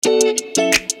I've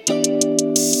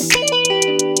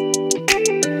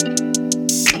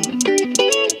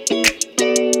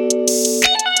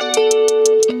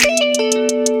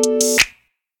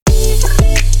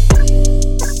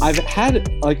had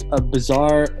like a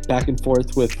bizarre back and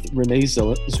forth with Renee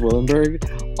Zwillenberg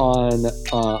on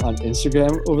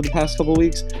Instagram over the past couple of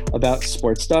weeks about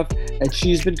sports stuff, and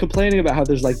she's been complaining about how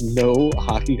there's like no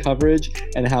hockey coverage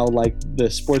and how like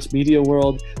the sports media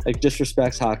world like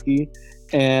disrespects hockey.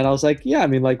 And I was like, yeah, I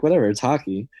mean, like whatever, it's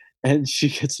hockey. And she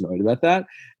gets annoyed about that.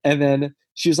 And then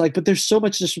she was like, but there's so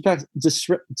much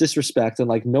disrespect, and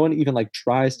like no one even like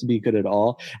tries to be good at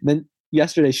all. And then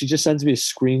yesterday she just sends me a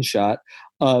screenshot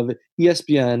of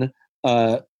ESPN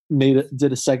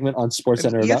did a segment on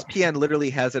SportsCenter about ESPN literally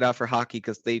has it out for hockey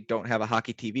because they don't have a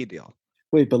hockey TV deal.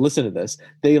 Wait, but listen to this.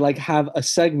 They like have a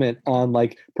segment on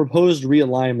like proposed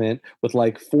realignment with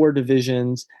like 4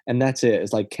 divisions, and that's it.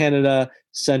 It's like Canada,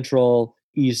 Central,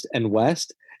 East, and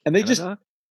West. And they Canada?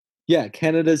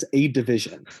 Canada's a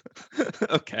division.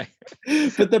 Okay.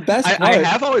 But the best part, I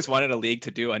have always wanted a league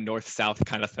to do a north-south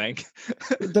kind of thing.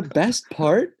 The best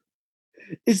part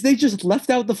is they just left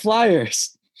out the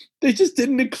Flyers. They just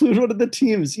didn't include one of the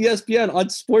teams. ESPN on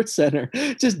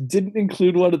SportsCenter just didn't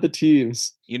include one of the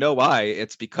teams. You know why?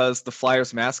 It's because the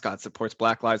Flyers mascot supports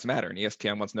Black Lives Matter, and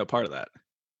ESPN wants no part of that.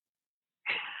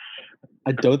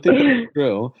 I don't think that's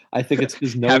true. I think it's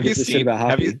because no one gives a shit about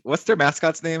hockey. What's their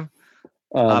mascot's name?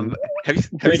 Have you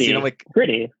seen him like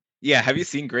Gritty? Yeah, have you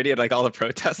seen Gritty at like all the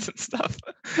protests and stuff?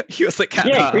 He was like,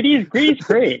 yeah, Gritty's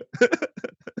great.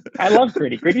 I love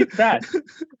Gritty. Gritty's the best.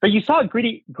 But you saw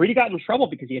Gritty got in trouble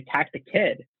because he attacked a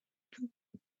kid.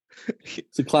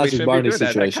 It's a classic Barney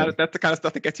situation. That's the kind of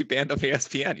stuff that gets you banned off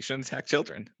ESPN. You shouldn't attack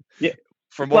children. Yeah.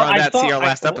 For more on that, see our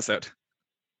last episode.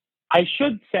 I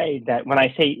should say that when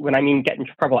I mean get in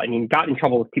trouble, I mean got in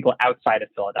trouble with people outside of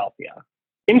Philadelphia.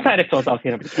 Inside of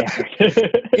Philadelphia, nobody cares.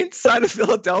 Inside of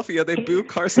Philadelphia, they boo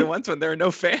Carson Wentz when there are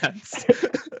no fans.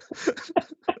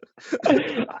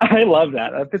 I love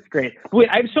that. That's great. Wait,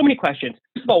 I have so many questions.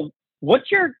 First of all, what's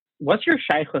your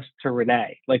shaykhus to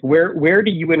Renee? Like, where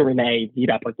do you and Renee meet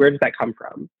up? Like, where does that come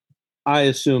from? I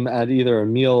assume at either a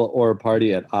meal or a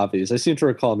party at Avi's. I seem to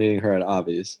recall meeting her at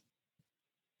Avi's.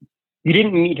 You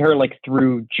didn't meet her like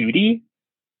through Judy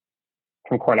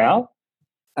from Cornell?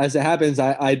 As it happens,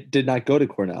 I did not go to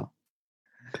Cornell.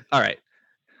 All right.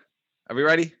 Are we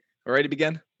ready? We're ready to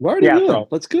begin? We're already doing.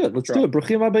 Let's do it. Let's do it.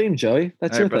 Bruchim habayim, Joey.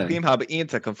 That's your thing. Bruchim habayim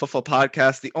to Football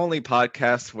Podcast, the only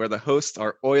podcast where the hosts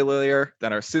are oilier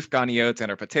than our sufganiyot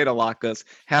and our potato latkes.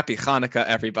 Happy Hanukkah,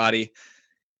 everybody.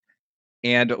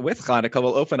 And with Hanukkah,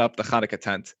 we'll open up the Hanukkah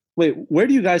tent. Wait, where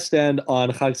do you guys stand on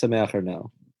Chag Sameach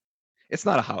now? It's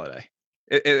not a holiday.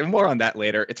 More on that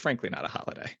later. It's frankly not a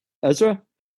holiday. Ezra?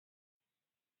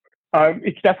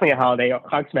 It's definitely a holiday.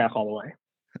 Chag Sameach all the way.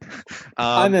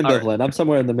 I'm ambivalent. Right. I'm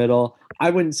somewhere in the middle. I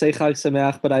wouldn't say Chag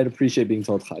Sameach, but I'd appreciate being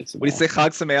told Chag Sameach. Would you say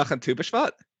Chag Sameach and Tu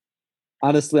B'Shvat?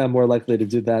 Honestly, I'm more likely to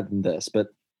do that than this, but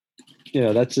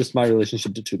that's just my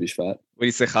relationship to Tu B'Shvat. Would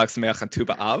you say Chag Sameach and Tu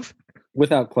B'Av?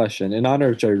 Without question, in honor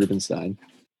of Jerry Rubenstein.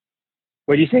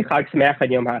 Would you say Chag Sameach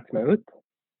and Yom HaAtzmaut?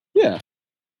 Yeah.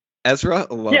 Ezra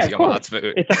loves Yom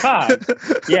HaAtzmaut. It's a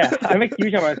Chag. Yeah, I'm a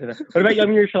huge Yom HaAtzmaut. What about Yom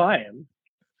Yerushalayim?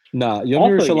 Nah, Yom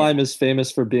Yerushalayim is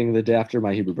famous for being the day after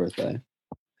my Hebrew birthday.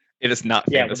 It is not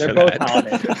famous for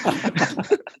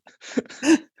that.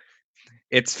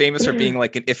 It's famous for being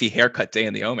like an iffy haircut day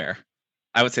in the Omer.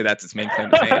 I would say that's its main claim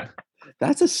to fame.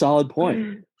 That's a solid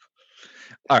point.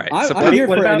 All right. I'm here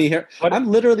for any hair.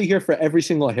 I'm literally here for every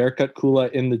single haircut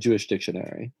kula in the Jewish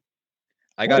dictionary.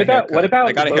 I got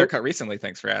a haircut recently.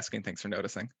 Thanks for asking. Thanks for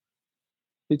noticing.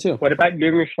 Me too. What about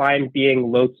Yom Yerushalayim being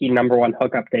low-key #1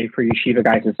 hookup day for yeshiva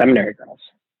guys and seminary girls?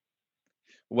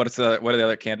 What are the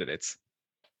other candidates?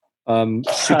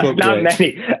 Sukkot not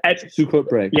break. Many. Sukkot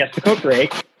break. Yeah, Sukkot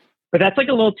break. But that's like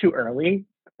a little too early.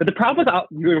 But the problem with Yom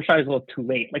Yerushalayim is a little too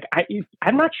late. Like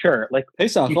I'm not sure. Like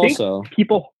Pesach also.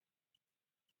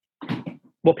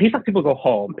 Pesach people go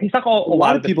home. Pesach a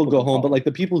lot of people go home, but like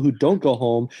the people who don't go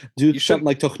home do something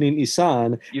like Tochnin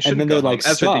Isan, and then they're like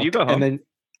stuck. Did you go home? And then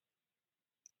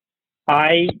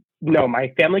no, my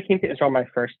family came to Israel my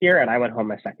first year, and I went home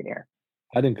my second year.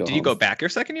 I didn't go. Did you go back your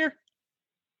second year?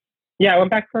 Yeah, I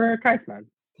went back for Kaisman.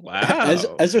 Wow.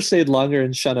 Ezra stayed longer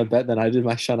in Shana Bet than I did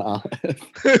my Shana Aleph.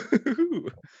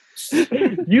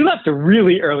 You left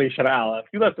really early, Shana Aleph.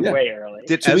 You left way early.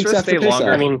 Did Ezra stay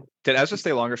longer? Did Ezra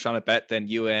stay longer Shana Bet than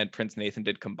you and Prince Nathan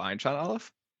did combined Shana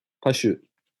Aleph? Pashut.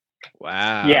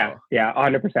 Wow. Yeah,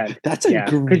 100%. That's a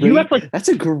great. You left that's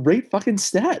a great fucking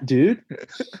stat, dude.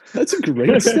 That's a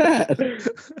great stat.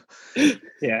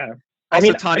 Yeah.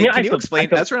 Also, Tani, can you feel- explain? I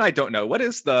feel- Ezra and I don't know what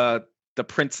is the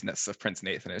princeness of Prince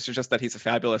Nathan. Is it just that he's a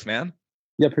fabulous man?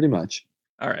 Yeah, pretty much.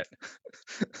 All right.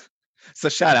 So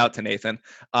shout out to Nathan.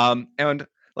 And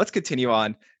let's continue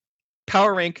on.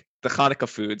 Power rank the Hanukkah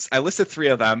foods. I listed 3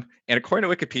 of them, and according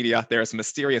to Wikipedia, there is a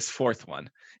mysterious 4th one.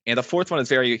 And the 4th one is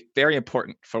very, very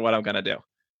important for what I'm going to do.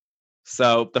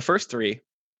 So the first 3,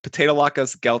 potato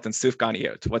latkes, gelt, and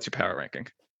sufganiyot. What's your power ranking?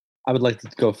 I would like to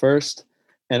go first,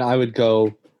 and I would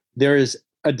go. There is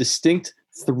a distinct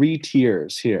 3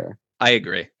 tiers here, I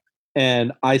agree.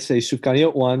 and I say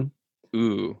sufganiyot 1,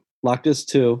 Ooh. latkes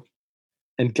 2,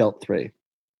 and gelt 3.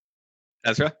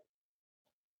 Ezra?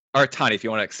 Or Tani, if you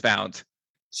want to expound.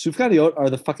 Sufganiyot are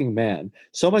the fucking man.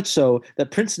 So much so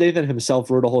that Prince Nathan himself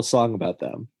wrote a whole song about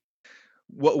them.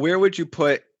 Where would you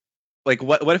put, like,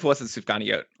 what if it wasn't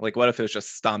sufganiyot? Like, what if it was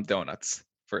just stam donuts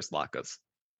versus latkes?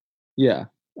 Yeah,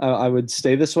 I would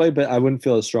stay this way, but I wouldn't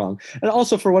feel as strong. And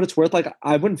also, for what it's worth, like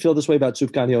I wouldn't feel this way about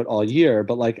sufganiyot all year,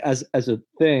 but like as a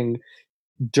thing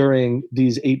during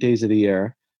these 8 days of the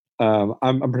year,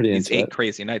 I'm pretty These into 8 it.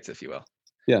 crazy nights, if you will.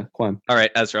 Yeah, Quan. All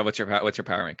right, Ezra, what's your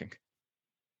power ranking?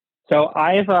 So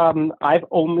I've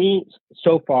only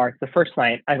so far, it's the first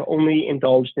night, I've only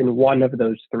indulged in one of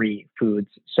those 3 foods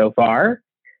so far.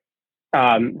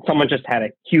 Someone just had a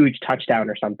huge touchdown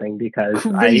or something because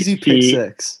Crazy pick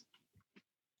 6.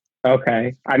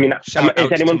 Okay. I mean, Shout is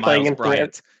out anyone to playing Miles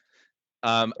against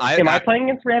Bryant. Am I playing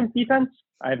against Rams defense?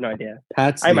 I have no idea.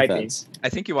 Pat's I might be. defense. I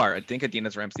think you are. I think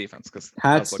Adina's Rams defense because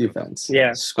Pat's defense. Yeah.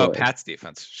 Oh, Scored. Pat's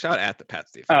defense. Shout out to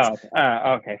Pat's defense.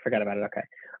 Okay. Forgot about it. Okay.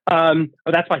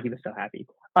 That's why he was so happy.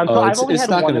 So I've only it's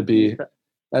had not one going to of be.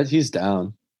 these- He's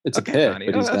down. It's Okay, a pick, Tani.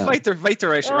 but he's down. Weiter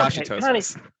Rashi Okay,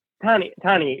 Tosos.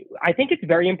 Tani, I think it's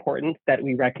very important that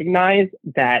we recognize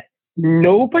that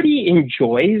nobody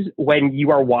enjoys when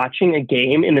you are watching a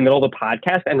game in the middle of the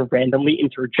podcast and randomly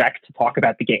interject to talk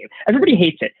about the game. Everybody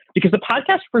hates it because the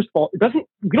podcast, first of all, the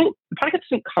podcast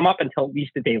doesn't come up until at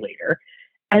least a day later.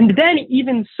 And then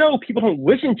even so, people don't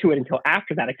listen to it until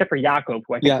after that, except for Yaakov,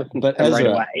 who I think listens but to them right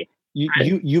Ezra, away.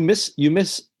 You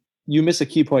miss a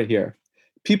key point here.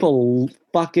 People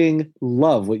fucking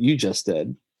love what you just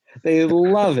did. They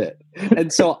love it.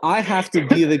 And so I have to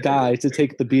be the guy to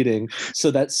take the beating so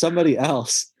that somebody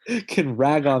else can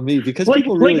rag on me because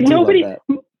people really do love that.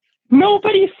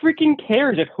 Nobody freaking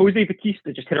cares if Jose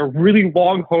Bautista just hit a really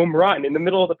long home run in the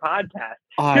middle of the podcast.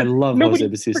 Oh, I love Jose nobody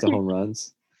Bautista home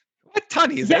runs. What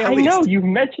Tani is Yeah, I know you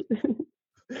mentioned.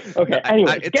 Okay.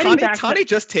 Anyway, Tani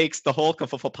just takes the whole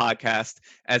Kafuffle podcast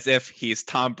as if he's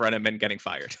Tom Brenneman getting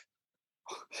fired.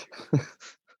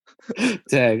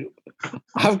 Dang,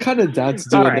 I'm kind of down to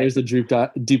do All it. right. There's a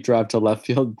deep drive to left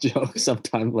field joke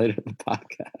sometime later in the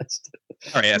podcast.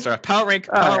 All right, Ezra. Power rank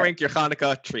your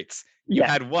Hanukkah treats. You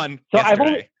had one So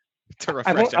yesterday to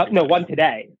refresh everybody. one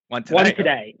today. One today. One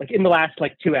today, like in the last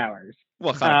 2 hours.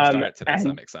 Well, Hanukkah started today, so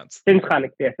that makes sense. Since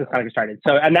Hanukkah started.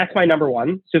 So, and that's my number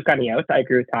one, sufganiyot. I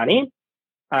agree with Tani.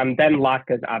 Then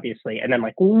latkes, obviously, and then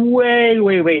like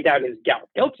way down is gelt.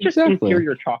 Gelt's just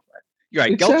inferior chocolate. You're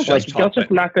right. Exactly. Gelt's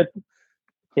just not good.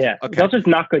 Yeah, Okay. Gelt's just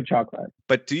not good chocolate.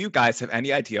 But do you guys have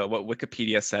any idea what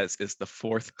Wikipedia says is the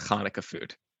 4th Hanukkah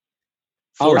food?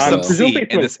 Oh, For some C presumably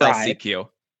in this fried. LCQ,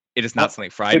 it is not something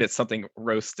fried. It's something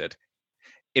roasted.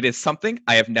 It is something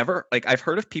I have never I've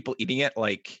heard of people eating it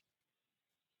like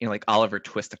Oliver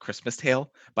Twist, A Christmas Tale,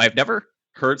 but I've never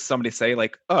heard somebody say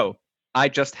like, "Oh, I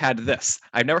just had this."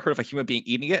 I've never heard of a human being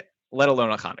eating it, let alone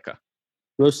on Hanukkah.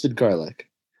 Roasted garlic.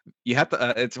 You have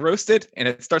to. It's roasted, and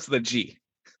it starts with a G.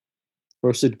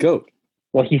 Roasted goat.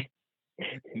 Well,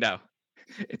 No,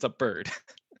 it's a bird.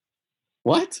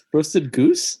 What? Roasted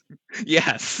goose?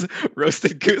 Yes,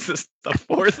 roasted goose is the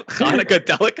 4th Hanukkah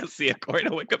delicacy according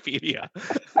to Wikipedia.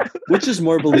 Which is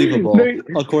more believable,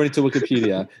 according to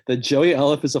Wikipedia, that Joey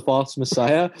Elif is a false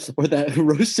messiah or that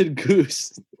roasted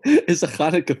goose is a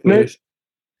Hanukkah food?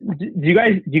 do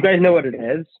you guys know what it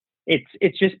is?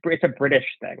 It's a British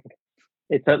thing.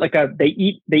 It's they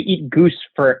eat goose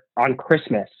on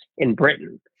Christmas in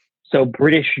Britain. So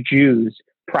British Jews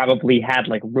probably had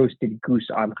like roasted goose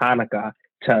on Hanukkah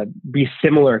to be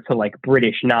similar to like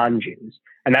British non-Jews.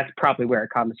 And that's probably where it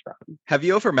comes from. Have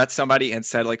you ever met somebody and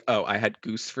said like, "Oh, I had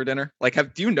goose for dinner"? Like,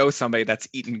 do you know somebody that's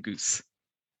eaten goose?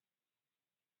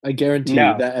 I guarantee you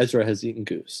that Ezra has eaten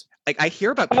goose. Like, I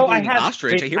hear about people eating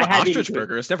ostrich. I hear about ostrich eaten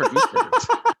burgers, never goose burgers.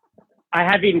 I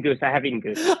have eaten goose. I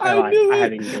knew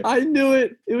it. I knew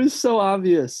it. It was so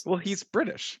obvious. Well, he's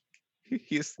British.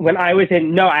 He's When I was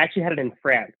in I actually had it in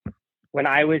France. When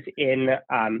I was in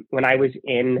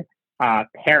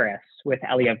Paris with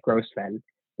Eliav Grossman,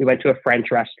 we went to a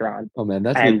French restaurant. Oh man,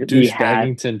 that's the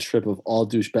douchebaggington trip of all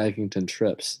douchebaggington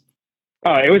trips.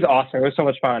 Oh, it was awesome. It was so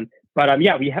much fun. But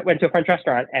yeah, we went to a French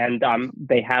restaurant and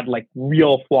they had like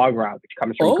real foie gras, which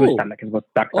comes from goose stomach as well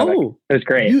as duck stomach. It was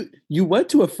great. You went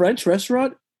to a French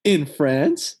restaurant in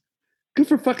France? Good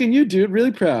for fucking you, dude.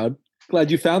 Really proud.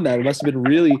 Glad you found that. It must have been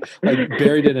really like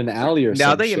buried in an alley or something.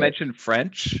 Now that you mentioned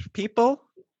French people,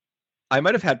 I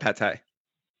might have had pate.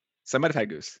 So I might have had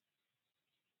goose.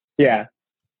 Yeah.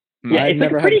 Yeah, it's like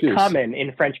pretty common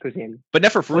in French cuisine. But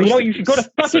never for you should go to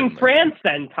fucking France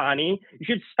then, Tani. You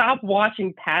should stop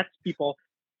watching Pat's people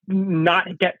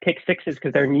not get pick sixes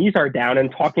because their knees are down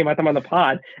and talking about them on the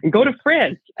pod, and go to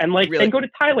France and then go to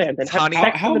Thailand and Tani,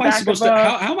 how am I supposed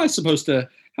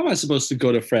to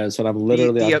go to France when I'm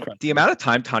literally the amount of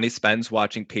time Tani spends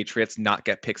watching Patriots not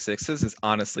get pick sixes is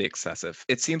honestly excessive.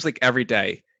 It seems like every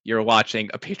day you're watching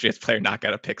a Patriots player not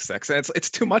get a pick six, and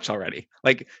it's too much already.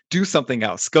 Like, do something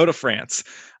else. Go to France.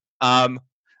 All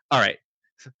right.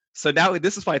 So now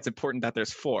this is why it's important that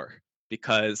there's 4,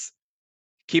 because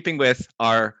keeping with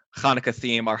our Hanukkah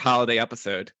theme, our holiday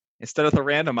episode, instead of the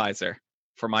randomizer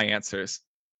for my answers,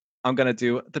 I'm gonna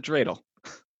do the dreidel.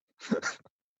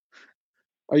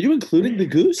 Are you including the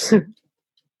goose?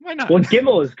 Why not? Well,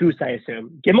 Gimel is goose, I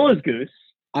assume. Gimel is goose.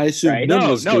 I assume right?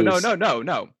 No.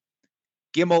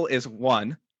 Gimel is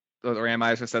 1. The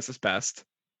randomizer says is best.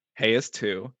 Hey is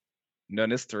 2.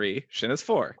 Nun is 3. Shin is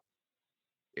 4.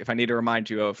 If I need to remind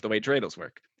you of the way dreidels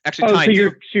work. Actually,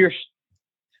 you're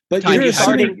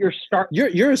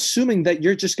assuming that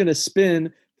you're just gonna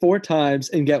spin 4 times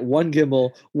and get 1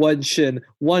 Gimel, 1 Shin,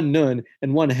 1 Nun,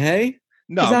 and 1 Hey.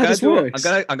 No,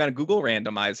 I'm gonna Google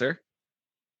randomizer,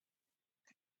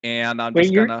 and I'm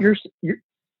just gonna.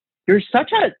 You're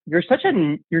such a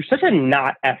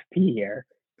not FP here,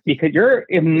 because you're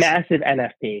a massive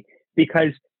NFP,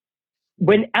 because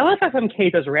when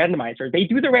LFFMK does randomizer, they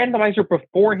do the randomizer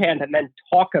beforehand and then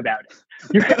talk about it.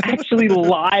 You're actually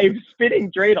live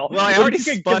spinning dreidel. Well, I already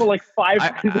spun like 5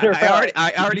 times in a row.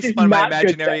 I already spun my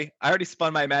imaginary. I already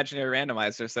spun my imaginary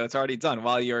randomizer, so it's already done.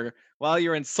 While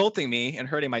you're insulting me and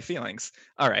hurting my feelings.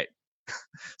 All right.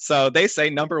 So they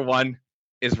say number 1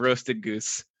 is roasted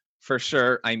goose for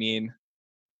sure. I mean,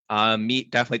 meat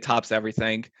definitely tops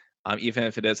everything, even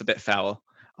if it is a bit foul.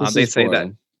 They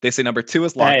say number 2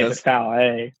 is latkes. Hey, foul.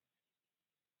 Hey.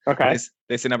 Okay.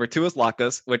 They say number 2 is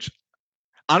latkes, which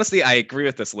honestly I agree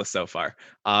with this list so far.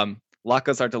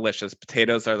 Latkes are delicious.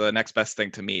 Potatoes are the next best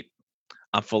thing to meat.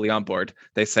 I'm fully on board.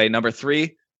 They say number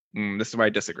 3. This is where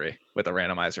I disagree with a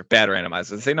randomizer. Bad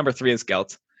randomizer. They say number 3 is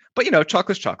gelt, but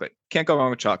chocolate's chocolate. Can't go wrong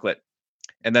with chocolate.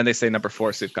 And then they say number 4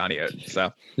 sufganiyot.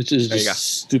 So which is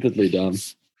just stupidly dumb.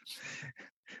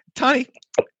 Tani,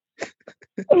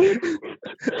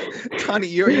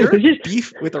 your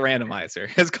beef with the randomizer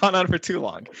has gone on for too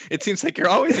long. It seems like you're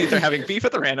always either having beef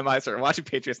with the randomizer or watching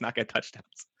Patriots not get touchdowns.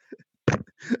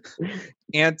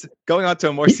 And going on to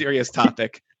a more serious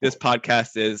topic, this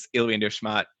podcast is Ilwi and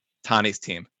Nishmat, Tani's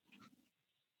team.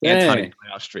 And Tani's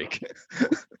playoff streak.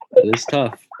 That is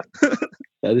tough.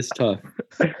 That is tough.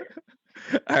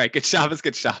 All right, good Shabbos.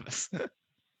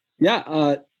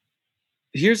 Yeah,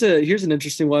 here's an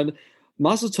interesting one.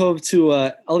 Mazel tov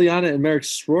to Eliana and Merrick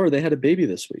Sroor. They had a baby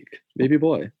this week. Baby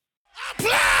boy.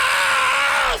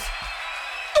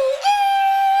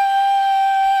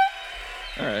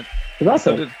 All right.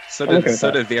 Awesome. So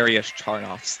did various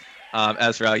Charnoffs.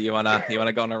 Ezra, you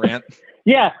wanna go on a rant?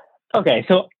 Yeah. Okay.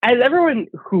 So as everyone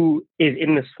who is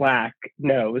in the Slack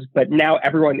knows, but now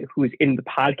everyone who is in the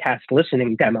podcast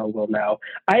listening demo will know,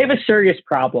 I have a serious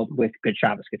problem with Good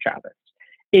Shabbos.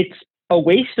 It's a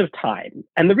waste of time.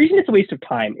 And the reason it's a waste of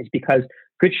time is because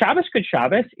Good Shabbos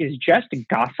is just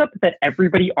gossip that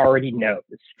everybody already knows.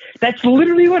 That's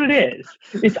literally what it is.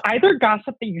 It's either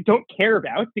gossip that you don't care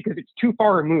about because it's too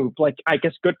far removed. Like, I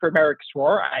guess good for Merrick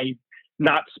Sroor. I've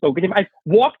not spoken to him. I've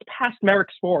walked past Merrick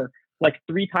Sroor like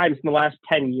 3 times in the last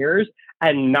 10 years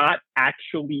and not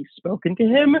actually spoken to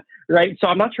him, right? So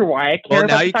I'm not sure why I care. Well,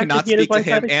 now you cannot speak to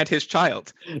him and his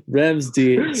child. Rams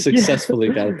D successfully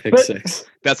got a pick 6.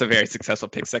 That's a very successful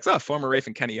pick 6. Oh, former Rafe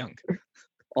and Kenny Young.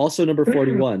 Also number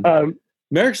 41.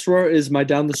 Merrick Sroor is my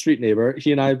down the street neighbor.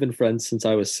 He and I have been friends since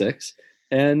I was 6,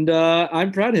 and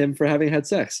I'm proud of him for having had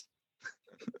sex.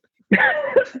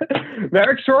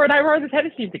 Merrick Sroor and I were on the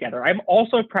tennis team together. I'm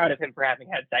also proud of him for having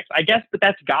had sex. I guess, but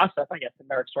that's gossip. I guess that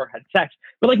Merrick Sroor had sex.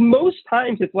 But like most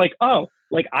times, it's like, oh,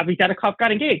 like Avi Denikov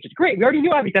got engaged. It's great. We already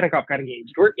knew Avi Denikov got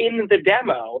engaged. We're in the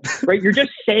demo, right? You're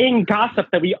just saying gossip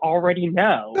that we already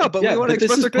know. No, but we want to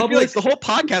express our good feelings. The whole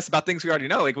podcast about things we already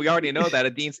know. Like we already know that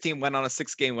Adin's team went on a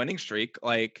 6-game winning streak.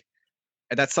 Like,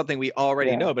 and that's something we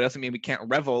already know. But it doesn't mean we can't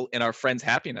revel in our friends'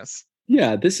 happiness.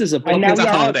 Yeah, this is a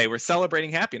holiday. We're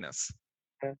celebrating happiness.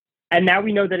 And now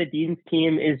we know that Adin's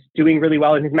team is doing really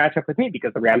well in his matchup with me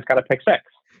because the Rams got a pick six.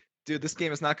 Dude, this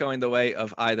game is not going the way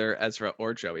of either Ezra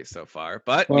or Joey so far,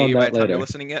 but Well, maybe by not the time you're later.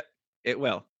 listening it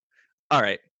will. All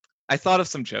right. I thought of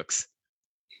some jokes.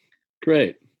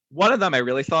 Great. One of them I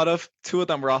really thought of. Two of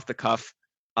them were off the cuff.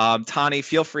 Tani,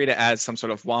 feel free to add some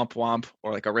sort of womp womp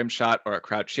or like a rim shot or a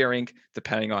crowd cheering,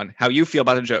 depending on how you feel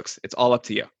about the jokes. It's all up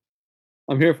to you.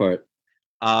 I'm here for it.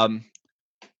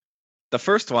 The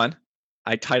first one,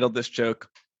 I titled this joke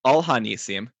Al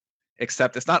Hanisim,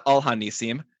 except it's not Al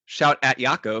Hanisim. Shout at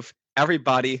Yaakov.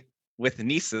 Everybody with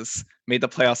nieces made the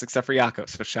playoffs except for Yaakov,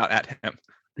 so shout at him.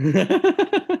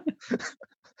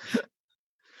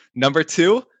 Number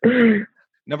two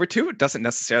doesn't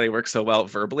necessarily work so well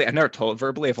verbally. I've never told it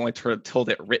verbally. I've only told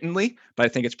it writtenly, but I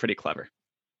think it's pretty clever.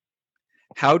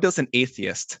 How does an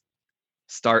atheist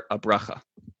start a bracha?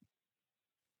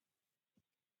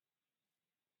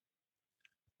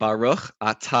 Baruch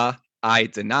atah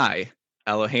Adonai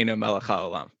Eloheinu melech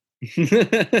haolam.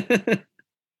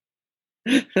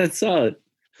 That's solid.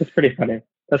 That's pretty funny.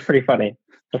 That's pretty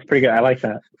good. I like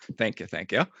that. Thank you.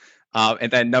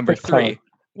 And then number three,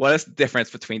 what is the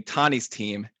difference between Tani's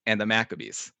team and the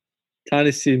Maccabees?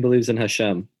 Tani's team believes in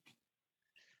Hashem.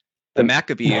 The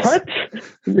Maccabees. What?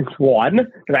 It's one.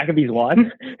 The Maccabees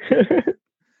won.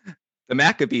 The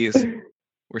Maccabees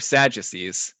were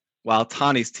Sadducees, while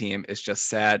Tani's team is just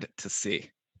sad to see.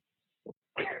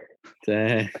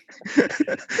 Dang.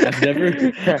 I've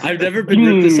never been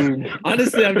ripped this hard.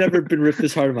 Honestly, I've never been ripped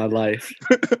this hard in my life.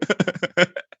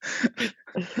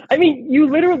 I mean, you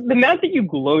literally, the amount that you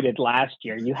gloated last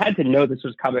year, you had to know this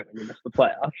was coming when you missed the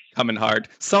playoffs. Coming hard.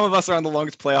 Some of us are on the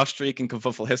longest playoff streak in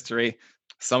football history.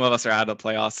 Some of us are out of the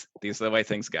playoffs. These are the way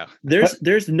things go.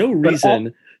 There's no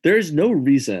reason. There's no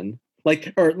reason.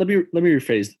 Like, or let me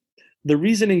rephrase. The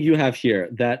reasoning you have here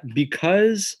that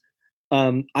because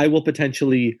I will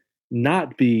potentially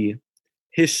not be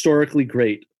historically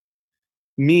great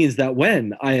means that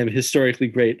when I am historically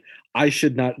great, I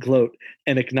should not gloat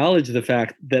and acknowledge the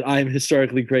fact that I am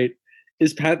historically great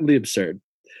is patently absurd.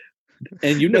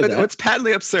 And you know that. What's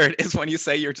patently absurd is when you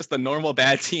say you're just a normal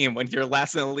bad team when you're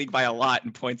last in the league by a lot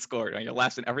in points scored, and you're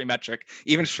last in every metric.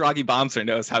 Even Shragi Bombser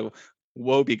knows how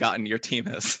woe-begotten your team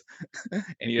is.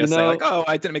 And you just say like, oh,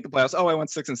 I didn't make the playoffs. Oh, I went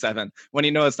 6-7. When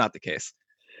you know it's not the case.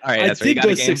 All right, I did go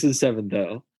 6-7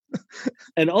 though.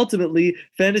 And ultimately,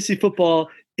 fantasy football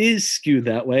is skewed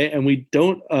that way, and we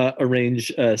don't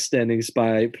arrange standings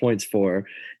by points for.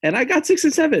 And I got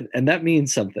 6-7, and that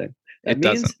means something. That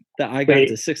means that I got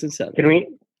to 6-7. Can we?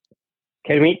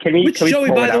 Which, Joey,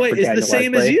 by the way, is the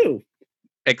same as you.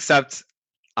 Except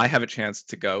I have a chance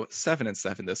to go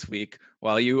 7-7 this week,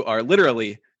 while you are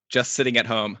literally just sitting at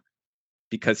home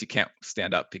because you can't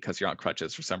stand up because you're on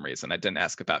crutches for some reason. I didn't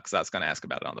ask about because I was going to ask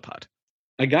about it on the pod.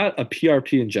 I got a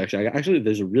PRP injection. Actually,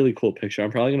 there's a really cool picture. I'm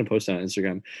probably going to post it on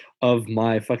Instagram of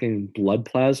my fucking blood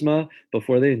plasma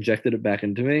before they injected it back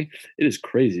into me. It is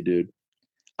crazy, dude.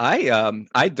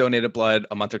 I donated blood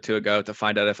a month or two ago to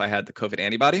find out if I had the COVID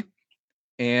antibody,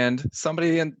 and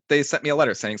they sent me a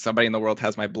letter saying somebody in the world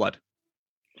has my blood.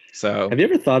 So have you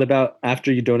ever thought about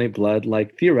after you donate blood,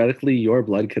 like theoretically your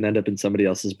blood can end up in somebody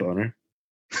else's boner?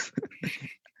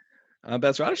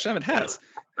 Bezrat Hashem, it has.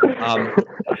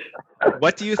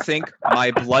 What do you think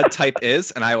my blood type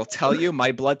is? And I will tell you,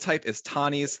 my blood type is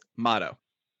Tani's motto.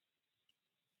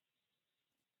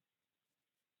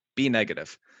 Be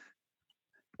negative.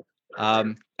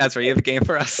 Ezra, you have a game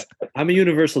for us? I'm a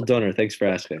universal donor. Thanks for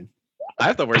asking. I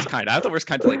have the worst kind. I have the worst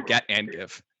kind to like get and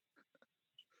give.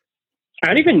 I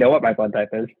don't even know what my blood type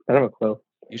is. I don't have a clue.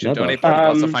 You should donate blood.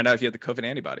 Also find out if you have the COVID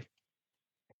antibody.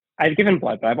 I've given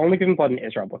blood, but I've only given blood in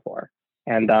Israel before.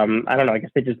 And I don't know. I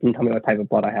guess they just didn't tell me what type of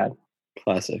blood I had.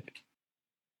 Classic.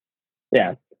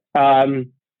 Yeah.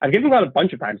 I've given blood a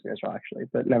bunch of times in Israel, actually,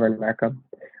 but never in America.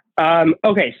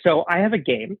 Okay, so I have a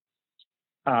game.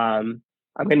 I'm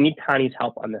going to need Tani's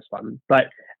help on this one. But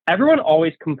everyone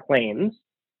always complains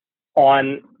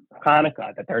on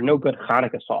Hanukkah that there are no good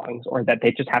Hanukkah songs or that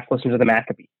they just have to listen to the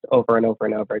Maccabees over and over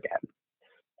and over again.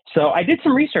 So I did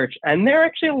some research, and there are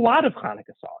actually a lot of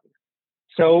Hanukkah songs.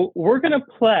 So we're going to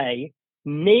play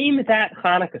Name That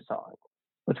Hanukkah Song.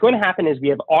 What's going to happen is we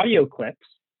have audio clips,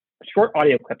 short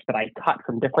audio clips that I cut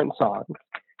from different songs,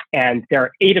 and there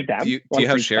are 8 of them. Do you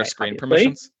have share screen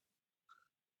permissions?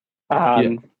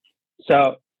 Yeah.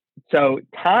 So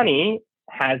Tani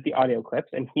has the audio clips,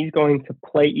 and he's going to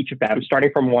play each of them,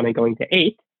 starting from 1 and going to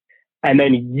 8. And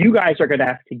then you guys are going to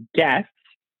have to guess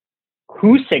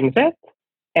who sings it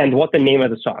and what the name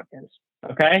of the song is.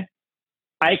 Okay?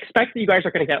 I expect that you guys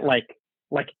are going to get like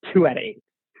 2 out of 8.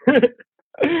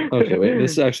 Okay, wait.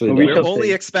 This is actually We We're shall only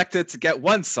see. expected to get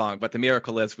one song, but the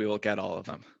miracle is we will get all of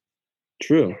them.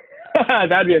 true.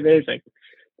 That'd be amazing.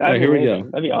 All right, here we go.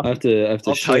 That'd be I awesome. have to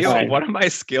I'll show tell you, Alright. one of my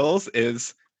skills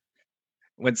is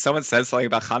when someone says something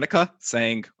about Hanukkah,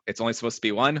 saying it's only supposed to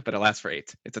be one, but it lasts for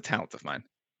 8. It's a talent of mine.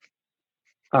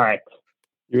 All right.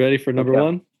 You ready for number go.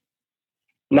 one?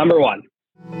 Number one.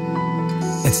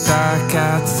 It's dark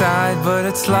outside, but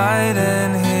it's light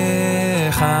in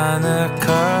here.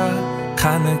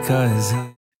 Hanukkah is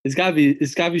here. It's gotta be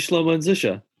Shlomo and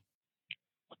Zusha.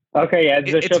 Okay, yeah.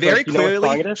 It's very you know what clearly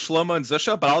song it is? Shlomo and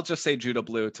Zusha, but I'll just say Judah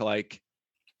Blue to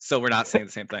so we're not saying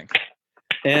the same thing.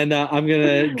 And I'm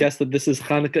gonna guess that this is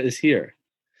Hanukkah is here.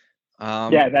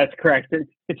 Yeah, that's correct.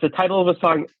 It's the title of a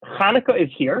song. Hanukkah is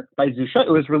Here by Zusha.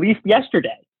 It was released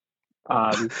yesterday.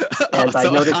 And I so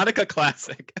a noticed Hanukkah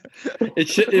classic.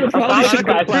 It probably Hanukkah should.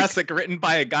 classic. Classic written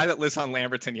by a guy that lives on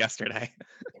Lamberton yesterday.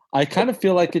 I kind of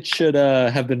feel like it should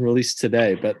have been released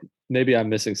today, but maybe I'm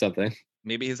missing something.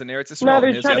 Maybe he's an Eretz No, Yisrael.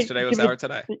 they're His trying to yesterday was give it- our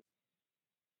today.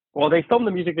 well, they filmed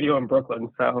the music video in Brooklyn,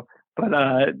 but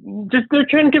just they're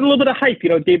trying to give a little bit of hype,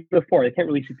 day before. They can't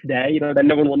release it today, then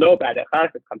no one will know about it.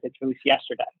 Hanukkah comes, it's released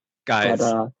yesterday. Guys,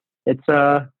 But it's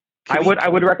I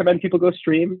would recommend people go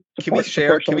stream. can we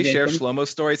share Shlomo Nathan. Shlomo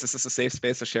stories? Is this a safe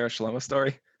space to share a Shlomo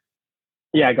story?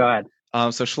 Yeah, go ahead.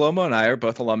 So Shlomo and I are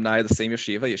both alumni of the same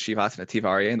yeshiva, Yeshivat Netiv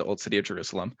Aryeh in the old city of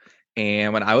Jerusalem.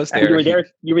 And when I was And there,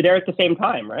 you were there at the same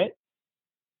time, right?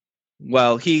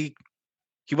 well, he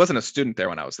wasn't a student there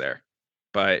when I was there,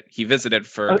 but he visited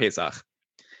for Oh. Pesach.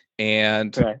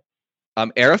 And Okay.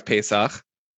 Erev Pesach,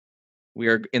 we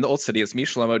are in the old city. It's me,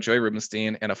 Shlomo, Joey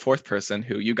Rubenstein, and a fourth person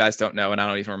who you guys don't know, and I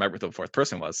don't even remember who the fourth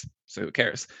person was, so who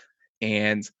cares?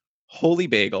 And Holy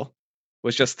Bagel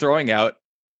was just throwing out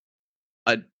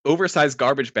an oversized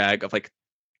garbage bag of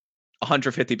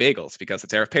 150 bagels because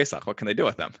it's Erev Pesach. What can they do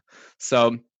with them?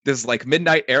 So this is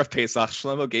midnight Erev Pesach.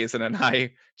 Shlomo Gazen and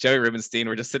I, Joey Rubenstein,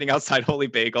 were just sitting outside Holy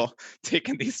Bagel,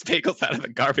 taking these bagels out of a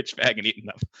garbage bag and eating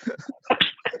them.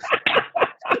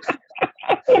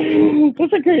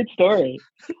 That's a great story.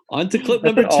 On to clip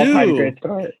That's number an all-time two. great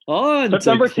story. On Clip to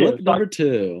number two. clip number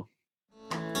two.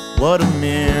 What a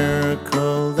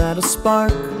miracle that a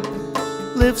spark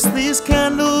lifts these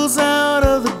candles out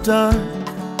of the dark.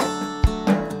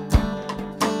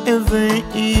 Every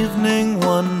evening,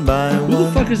 one by Who the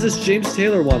one, fuck is this James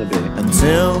Taylor wannabe?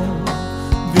 until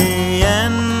the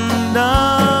end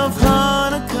of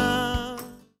Hanukkah.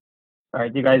 All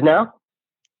right, do you guys know?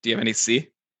 Do you have any C?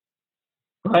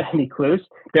 Any clues?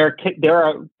 They're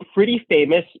a pretty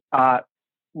famous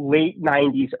late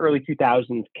 '90s, early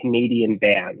 2000s Canadian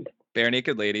band. Bare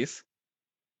Naked Ladies.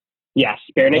 Yes,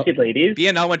 Bare Naked Ladies.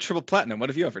 BNL went triple platinum. What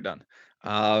have you ever done?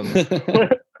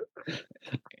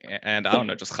 And I don't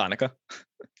know, just Hanukkah.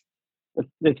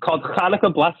 It's called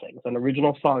Hanukkah Blessings, an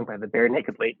original song by the Bare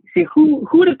Naked Ladies. See, who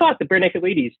would have thought the Bare Naked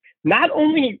Ladies not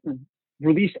only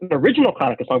released an original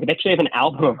Hanukkah song, but actually have an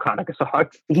album of Hanukkah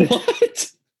songs?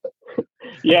 What?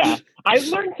 Yeah, I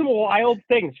learned some wild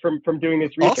things from doing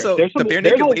this research. Also, the Bare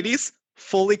Naked Ladies,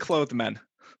 fully clothed men.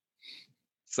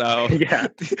 So Yeah,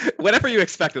 whatever you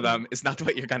expect of them is not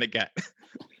what you're gonna get.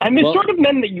 and the Well- sort of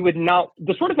men that you would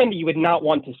not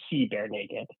want to see bare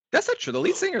naked. That's not true. The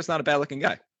lead singer is not a bad looking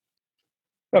guy.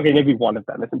 Okay, maybe one of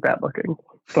them isn't bad looking,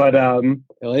 but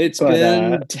Well, it's But,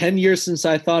 been 10 years since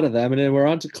I thought of them, and then we're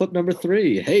on to clip number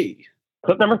 3. Hey.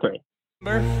 clip number 3.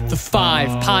 The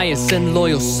 5 pious and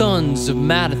loyal sons of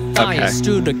Mattathias Okay.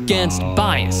 stood against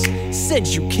bias, said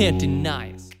you can't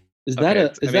deny us. Is that Okay, a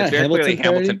it's Hamilton very clearly parody?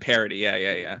 Hamilton parody.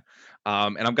 Yeah.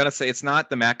 And I'm gonna say it's not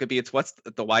the Maccabee. It's what's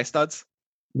the Y Studs?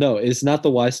 No, it's not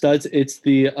the Y Studs. It's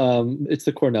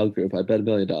the Cornell group. I bet $1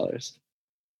 million.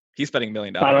 He's betting $1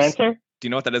 million. Final Do answer. you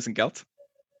know what that is in Gelt?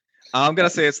 I'm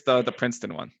gonna say it's the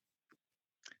Princeton one.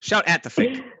 Shout at the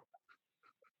fake.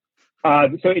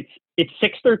 So it's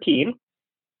 613.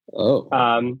 Oh.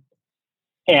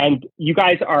 And you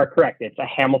guys are correct. It's a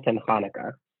Hamilton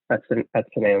Hanukkah. That's the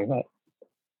name of it.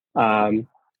 I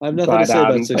have nothing to but, say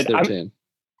about but 613.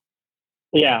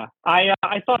 Yeah,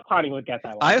 I thought Connie would get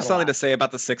that one. I have something to say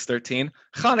about the 613.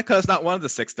 Hanukkah is not one of the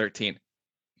 613.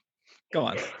 Go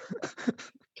on.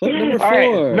 Clip number 4. All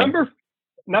right, number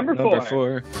Number 4.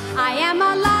 4. I am a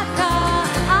laka,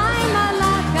 I'm a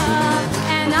laka,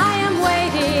 and I am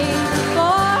waiting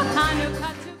for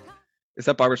Hanukkah to come. Is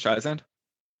that Barbara Streisand?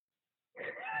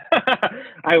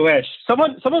 I wish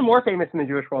someone more famous in the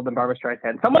Jewish world than Barbara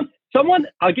Streisand. Someone.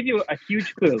 I'll give you a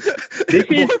huge clue. This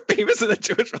is More famous in the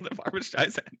Jewish world than Barbara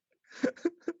Streisand.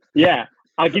 yeah.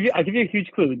 I'll give you a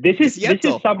huge clue. This is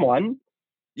Yentl. someone.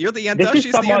 You're the This Yentl, is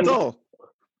she's someone- the Yentl.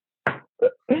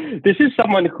 This is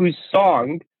someone whose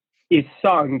song is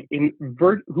sung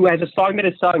who has a song that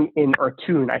is sung in, or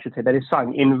tune, I should say, that is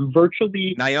sung in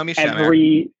virtually Naomi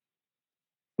Shemer.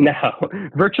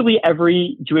 virtually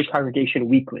every Jewish congregation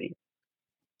weekly,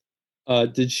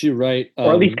 Did she write?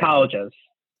 or at least colleges.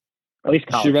 Did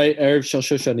she write Erev Shel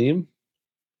Shoshanim?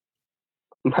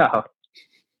 No.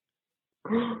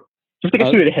 Just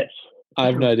think who it is. I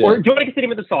have no idea. Or do you want to get the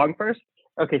name of the song first?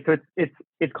 Okay, so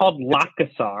it's called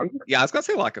Laka Song. Yeah, I was gonna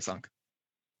say Laka Song.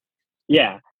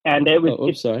 Yeah, and it was.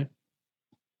 Oops, sorry.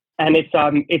 And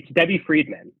it's Debbie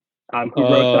Friedman, who wrote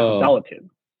the Havdalah.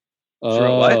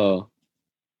 Wrote what?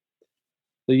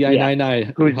 The Yai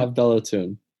Havdalah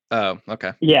tune. Oh,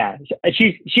 okay. Yeah,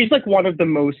 she's like one of the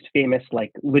most famous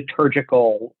like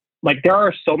liturgical. Like there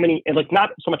are so many, like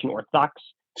not so much in Orthodox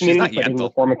communities, but in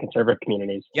Reform and Conservative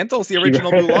communities. Yentel's the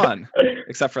original Mulan,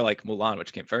 except for like Mulan,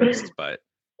 which came first, but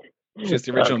she's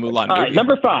the original Mulan. All right,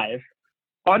 number 5.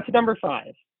 On to number 5.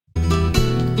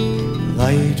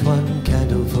 Light one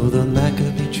candle for the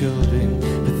Maccabee children,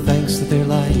 but thanks to their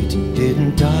light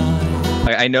didn't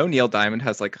die. I know Neil Diamond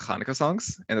has like Hanukkah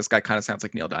songs, and this guy kind of sounds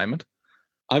like Neil Diamond.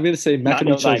 I'm going to say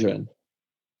Maccabee Children. Diamond.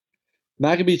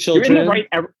 Maccabee Children You're in the right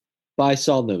by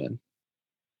Saul Newman.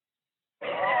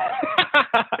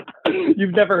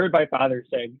 You've never heard my father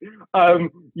sing.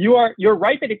 You're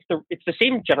right that it's the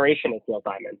same generation as Neil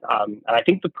Diamond. And I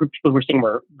think the people who were singing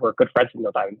were good friends with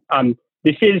Neil Diamond.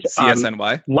 This is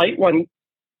CSNY. Light One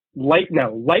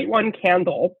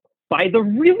Candle by the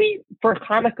really, for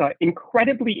Hanukkah,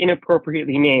 incredibly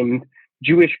inappropriately named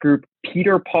Jewish group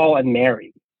Peter, Paul, and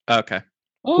Mary. Okay.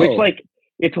 Oh. Which like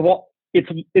it's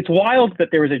wild that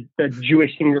there was a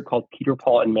Jewish singer called Peter,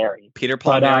 Paul, and Mary. Peter,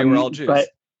 Paul, and Mary were all Jews. But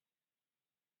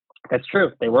that's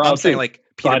true. They were all I'm Jews. saying like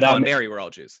Peter, Paul, and Mary were all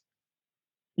Jews.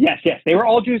 Yes. They were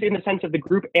all Jews in the sense of the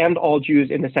group, and all Jews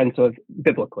in the sense of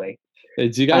biblically. Hey,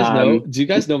 do you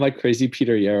guys know my crazy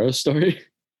Peter Yarrow story?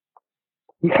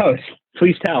 No,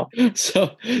 please tell.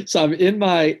 So I'm in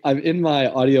my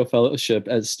audio fellowship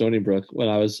at Stony Brook when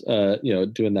I was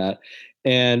doing that,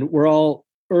 and we're all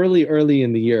early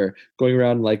in the year going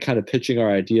around like kind of pitching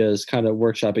our ideas, kind of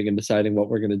workshopping and deciding what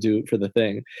we're going to do for the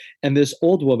thing. And this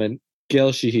old woman,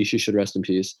 Gail Sheehy, she should rest in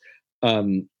peace.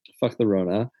 Fuck the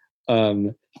Rona.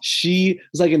 She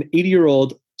was like an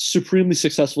 80-year-old supremely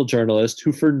successful journalist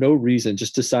who for no reason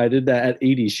just decided that at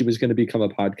 80 she was going to become a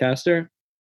podcaster.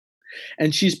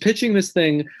 And she's pitching this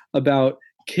thing about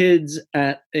kids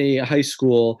at a high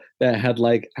school that had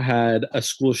a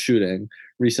school shooting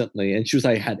recently. And she was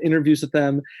like, had interviews with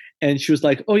them. And she was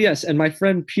like, oh yes. And my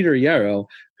friend Peter Yarrow,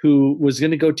 who was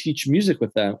going to go teach music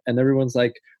with them. And everyone's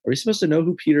like, are we supposed to know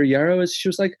who Peter Yarrow is? She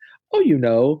was like,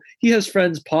 oh, he has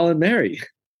friends Paul and Mary.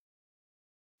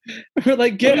 We're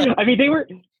like, they were.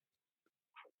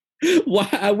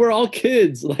 Why, we're all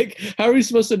kids. Like, how are we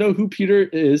supposed to know who Peter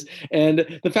is?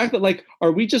 And the fact that like,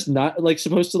 are we just not like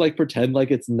supposed to like pretend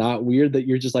like it's not weird that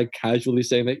you're just like casually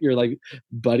saying that you're like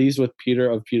buddies with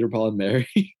Peter, Paul, and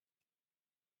Mary?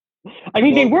 I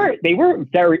mean, they were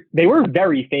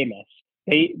very famous.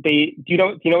 They do you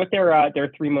know what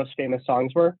their 3 most famous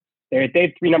songs were? They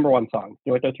had 3 number 1 songs. You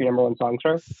know what their 3 number 1 songs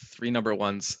were? 3 number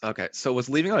 1s. Okay, so was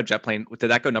Leaving on a Jet Plane, did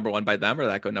that go number 1 by them, or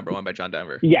did that go number 1 by John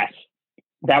Denver? Yes.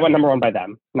 That went number 1 by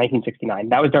them, 1969.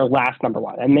 That was their last number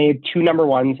 1. And they had 2 number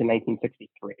 1s in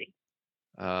 1963.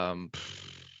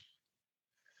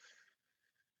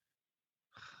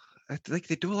 Like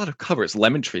they do a lot of covers.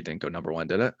 Lemon Tree didn't go number 1,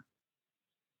 did it?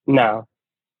 No.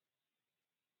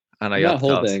 And I'm not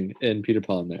holding in Peter,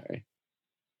 Paul, and Mary.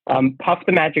 Puff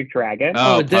the Magic Dragon.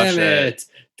 Oh, damn it.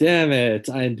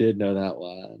 I did know that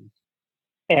one.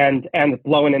 And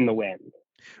Blowing in the Wind.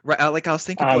 Right, like I was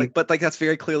thinking, but that's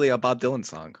very clearly a Bob Dylan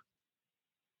song.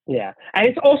 Yeah, and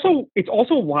it's also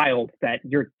wild that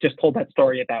you're just told that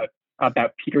story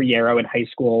about Peter Yarrow and high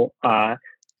school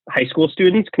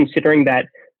students, considering that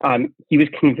he was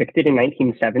convicted in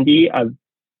 1970 of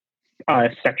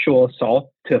sexual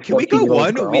assault to a 14-year-old girl. Can we go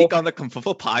one week on the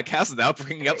Confuffle podcast without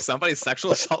bringing up somebody's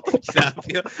sexual assault of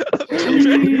children?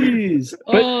 Jeez.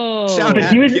 Shout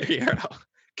out Peter Yarrow.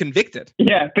 Convicted.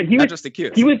 Yeah, but he was not just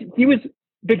accused. He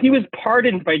was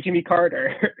pardoned by Jimmy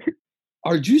Carter.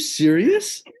 Are you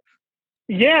serious?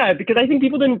 Yeah, because I think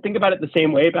people didn't think about it the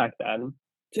same way back then.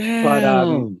 Damn.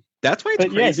 But, that's why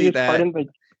it's crazy that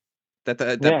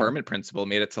the Yeah. Berman principle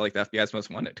made it to like the FBI's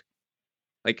most wanted.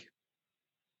 Like,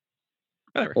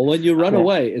 whatever. Well, when you run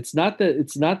away, it's not that.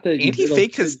 And he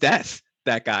faked his death.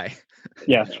 That guy.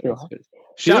 Yeah, true.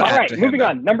 Shout All out right, to him, moving though.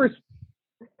 on. Number 6.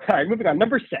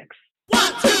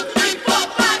 1, 2, 3, 4,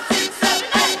 5, 6,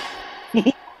 7,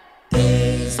 8.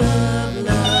 Days of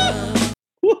love.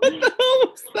 What the hell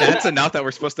was that? That's enough that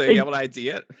we're supposed to be able to ID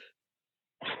it.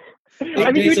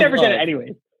 I mean, you Days would of never get it Love.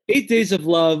 anyways. 8 Days of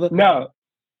Love No,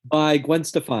 by Gwen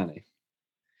Stefani.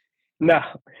 no.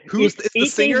 Who's It's the 8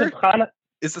 Days singer? of Hanukkah.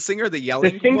 Is the singer the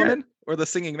yelling singer- woman or the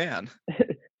singing man?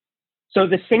 So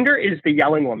the singer is the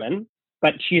yelling woman,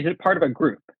 but she's a part of a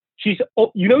group. She's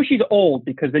old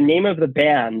because the name of the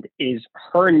band is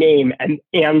her name and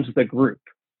the group,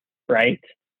 right?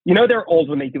 You know they're old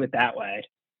when they do it that way.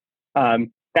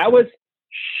 That was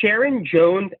Sharon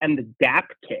Jones and the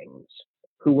Dap Kings,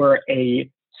 who were a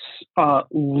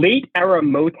late era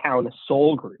Motown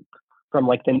soul group from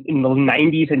like in the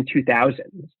 90s and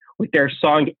 2000s with their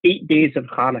song 8 Days of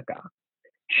Hanukkah.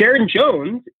 Sharon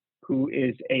Jones, who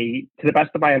is to the best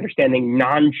of my understanding,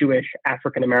 non-Jewish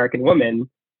African-American woman,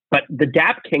 but the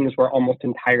Dap Kings were almost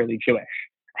entirely Jewish.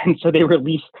 And so they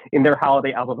released in their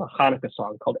holiday album a Hanukkah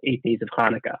song called 8 Days of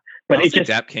Hanukkah. But Honestly,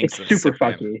 Dap Kings it's is a super sick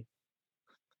name. funky.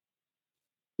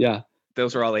 Yeah.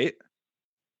 Those are all 8?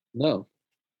 No.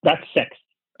 That's 6.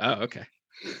 Oh, okay.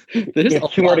 There's We have a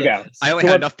 2 more to lot of go. this. I only So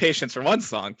had what- enough patience for one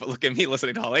song, but look at me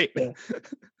listening to all 8. Yeah.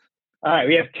 All right,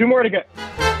 we have 2 more to go.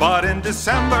 But in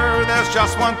December, there's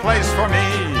just one place for me.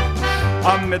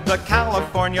 Amid the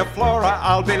California flora,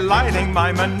 I'll be lighting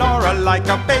my menorah like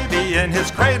a baby in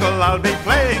his cradle. I'll be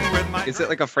playing with my. Is it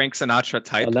like a Frank Sinatra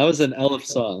type? Oh, that was an Elf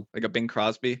song. Like a Bing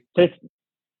Crosby?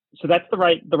 So that's the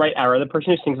right era. The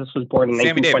person who sings this was born in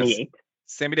Sammy Davis. 1928.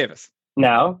 Sammy Davis.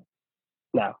 No.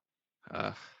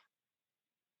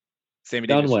 Sammy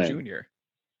John Davis Wayne. Jr.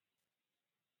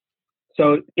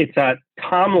 So it's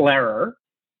Tom Lehrer.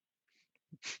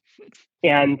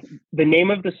 And the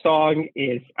name of the song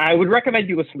is, I would recommend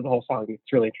you listen to the whole song. It's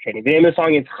really entertaining. The name of the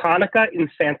song is Hanukkah in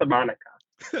Santa Monica.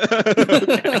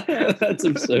 That's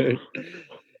absurd.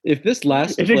 If this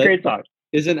last It's a clip great song.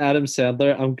 isn't Adam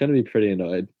Sandler, I'm gonna be pretty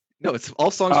annoyed. No, it's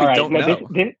all songs All we right, don't now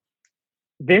know.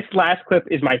 This last clip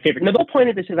is my favorite. Now, the whole point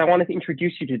of this is I wanted to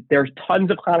introduce you to, there's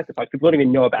tons of Hanukkah songs people don't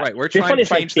even know about. Right, we're This trying one to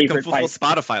is my change the favorite full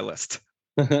Spotify list.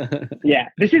 Yeah,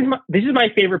 this is my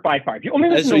favorite by far. If you only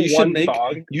listen Ezra, to one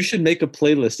song, you should make a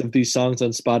playlist of these songs on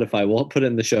Spotify. We'll put it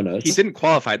in the show notes. He didn't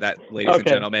qualify that, ladies and Okay.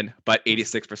 gentlemen, but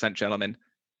 86% gentlemen.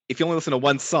 If you only listen to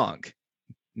one song,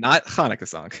 not Hanukkah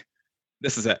song,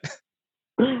 this is it.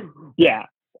 yeah.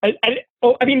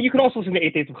 I mean, you can also listen to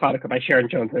 8 Days of Hanukkah by Sharon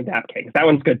Jones and the Dap Kings. That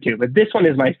one's good too, but this one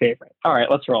is my favorite. All right,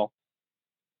 let's roll.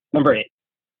 Number 8.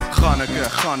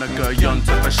 Chaneke,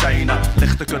 Jonte verschijnen.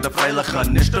 Lichte de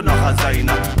veilige, nicht nur noch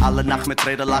azijnen. Alle nacht met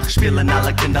redelach, spelen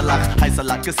alle kinderlach. Heiße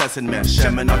Lack gesessen mehr,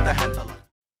 schemmen auf der Hände.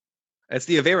 It's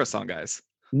the Avera song, guys.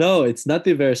 No, it's not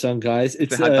the Avera song, guys.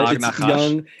 It's The Hadag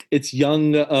Nachash.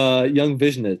 young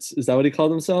Visionitz. Is that what he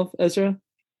called himself, Ezra?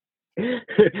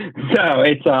 No,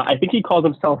 it's I think he called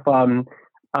himself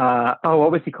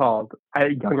what was he called?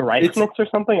 Young Reisnitz or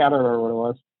something? I don't remember what it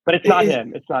was. But it's not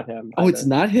him. It's not him. Oh, it's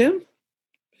not him?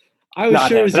 I was Not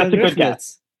sure him. it was That's Young a good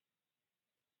guess.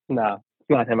 Visionitz. No, it's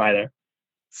not him either.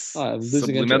 Oh, I'm losing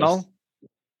Subliminal, interest.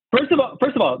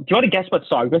 First of all, do you want to guess what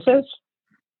song this is?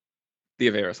 the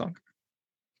Avera song.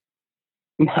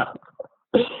 No.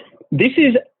 This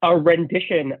is a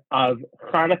rendition of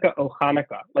Hanukkah, O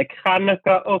Hanukkah. Like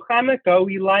Hanukkah, O Hanukkah,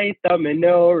 we light the So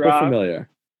menorah. familiar.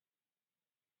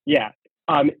 Yeah.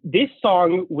 This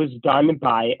song was done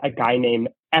by a guy named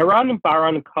Aaron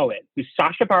Baron Cohen, who's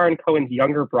Sacha Baron Cohen's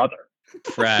younger brother, who's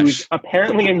Fresh.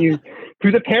 apparently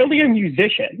a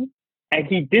musician, and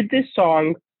he did this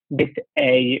song with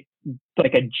a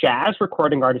jazz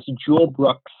recording artist, Jewel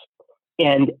Brooks,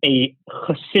 and a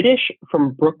Hasidish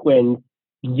from Brooklyn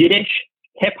Yiddish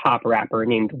hip hop rapper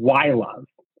named Y Love.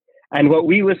 And what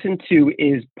we listen to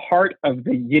is part of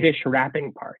the Yiddish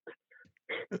rapping part.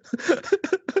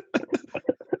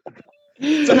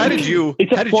 So how did you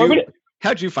It's a formative.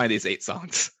 how'd you find these 8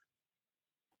 songs?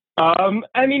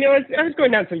 I mean, I was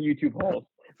going down some YouTube holes,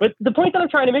 but the point that I'm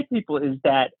trying to make to people is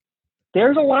that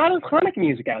there's a lot of Hanukkah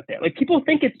music out there. Like people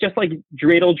think it's just like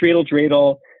dreidel, dreidel,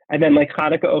 dreidel, and then like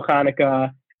Hanukkah, oh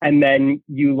Hanukkah, and then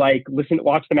you like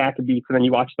watch the Maccabees, and then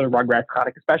you watch the Rugrats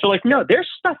Hanukkah special. Like, no, there's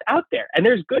stuff out there, and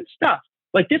there's good stuff.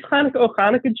 Like this Hanukkah, oh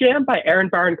Hanukkah jam by Aaron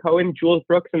Baron Cohen, Jules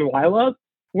Brooks, and Y Love.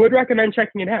 Would recommend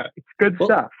checking it out. It's good Well,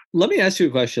 stuff. Let me ask you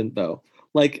a question though.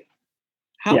 Like,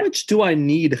 how Yeah. much do I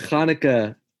need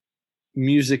Hanukkah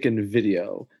music and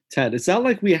video? Ted, it's not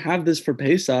like we have this for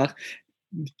Pesach.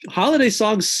 Holiday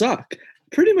songs suck,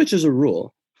 pretty much as a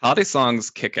rule. Holiday songs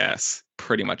kick ass,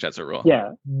 pretty much as a rule.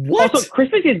 Yeah. What? Also,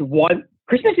 Christmas is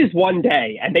one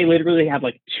day, and they literally have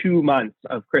like 2 months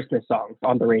of Christmas songs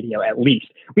on the radio at least.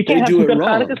 We can't They have do some it good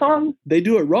wrong. Hanukkah songs. They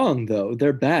do it wrong though.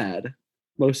 They're bad.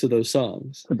 Most of those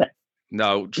songs.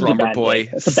 No, a Drummer bad Boy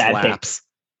take. That's a bad take. slaps.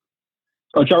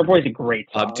 Oh, Drummer Boy is a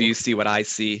great song. Do you see what I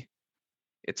see?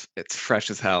 It's fresh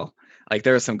as hell. Like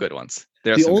there are some good ones.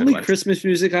 There are The some good only ones. Christmas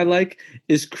music I like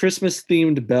is Christmas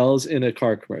themed bells in a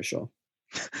car commercial.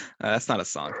 That's not a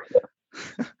song.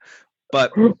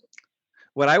 But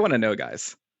what I want to know,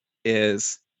 guys,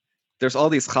 is there's all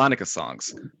these Hanukkah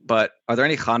songs, but are there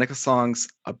any Hanukkah songs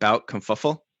about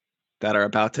Kumfuffle that are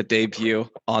about to debut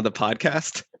on the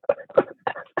podcast?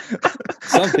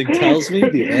 Something tells me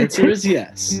the answer is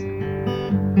yes.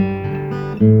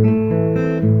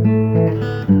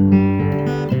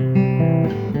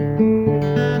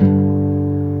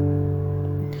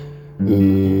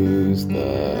 Who's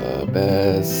the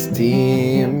best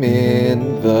team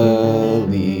in the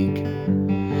league?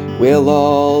 We'll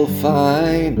all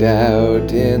find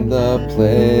out in the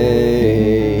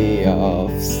playoffs.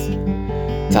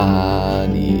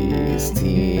 Tani's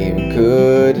team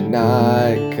could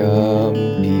not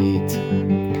compete,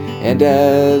 and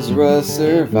Ezra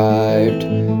survived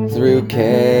through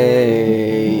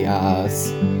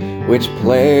chaos. Which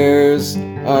players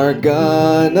are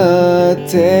gonna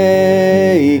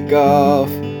take off?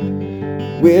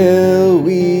 Will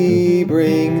we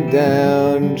bring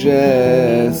down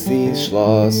Jesse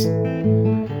Schloss?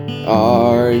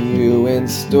 Are you in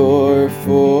store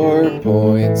for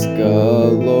points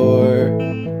galore?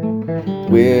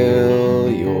 Will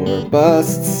your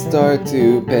busts start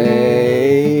to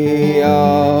pay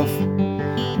off?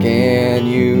 Can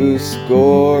you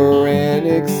score and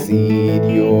exceed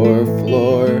your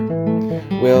floor?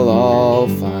 We'll all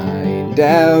find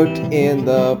out in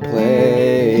the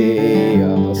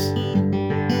playoffs.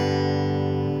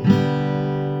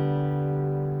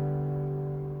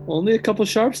 Only a couple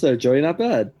sharps there, Joey. Not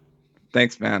bad.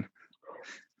 Thanks, man.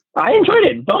 I enjoyed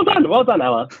it. Well done,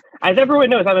 Ella. As everyone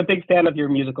knows, I'm a big fan of your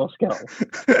musical skills.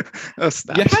 Oh,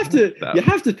 stop. You have to. Stop. You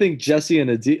have to think Jesse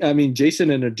and Jason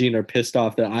and Adine are pissed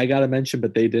off that I got a mention,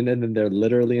 but they didn't, and they're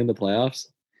literally in the playoffs.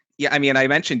 Yeah, I mean, I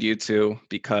mentioned you two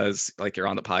because like you're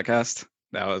on the podcast.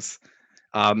 That was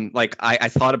like I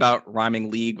thought about rhyming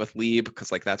league with Lieb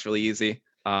because like that's really easy.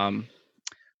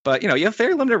 But you know, you have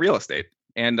very limited real estate,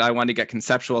 and I wanted to get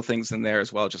conceptual things in there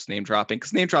as well, just name dropping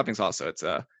because name dropping is also it's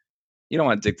you don't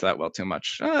want to dig to that well too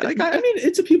much. I mean,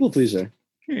 it's a people pleaser.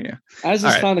 Yeah. As is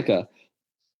All right. Hanukkah.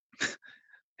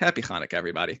 Happy Hanukkah,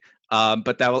 everybody.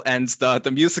 But that will end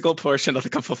the musical portion of the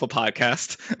Kumfuffle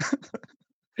podcast.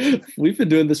 We've been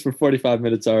doing this for 45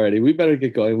 minutes already. We better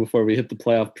get going before we hit the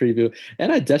playoff preview.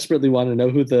 And I desperately want to know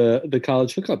who the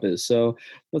college hookup is. So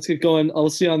let's get going. I'll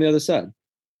see you on the other side.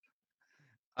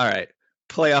 All right.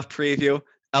 Playoff preview.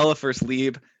 Ella versus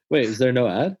Lieb. Wait, is there no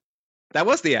ad? That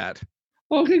was the ad.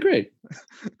 Oh, okay, great.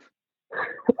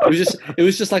 It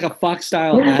was just like a Fox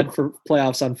style ad for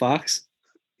playoffs on Fox.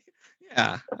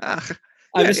 Yeah. I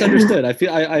misunderstood. I feel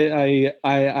I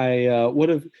would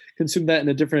have consumed that in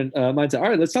a different mindset. All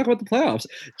right, let's talk about the playoffs.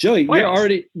 Joey,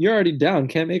 you're already down.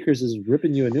 Cam Akers is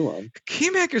ripping you a new one.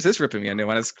 Cam Akers is ripping me a new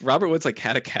one. It's Robert Woods like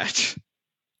had a catch.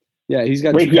 Yeah, he's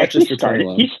got. Wait, two he catches actually for started.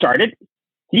 21.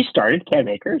 He started Cam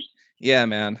Akers. Yeah,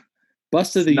 man.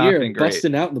 Bust of It's the not year, been great.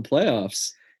 busting out in the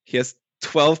playoffs. He has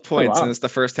 12 points wow. and it's the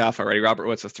first half already. Robert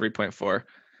Woods with 3.4.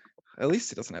 At least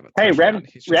he doesn't have a Hey, touchdown.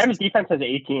 He's just- Rams defense has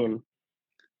 18.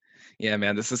 Yeah,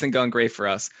 man, this isn't going great for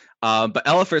us. But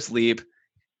Ella versus Lieb.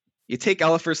 You take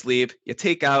Ella versus Lieb, you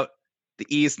take out the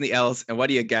E's and the L's, and what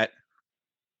do you get?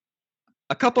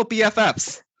 A couple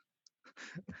BFFs.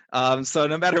 So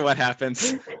no matter what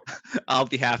happens, I'll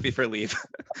be happy for Lieb.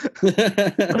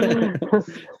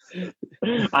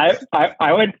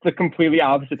 I went the completely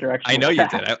opposite direction. I know you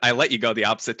did. I let you go the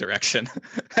opposite direction.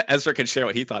 Ezra can share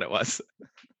what he thought it was,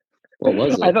 What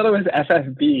was it? I thought it was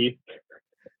FFB.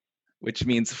 which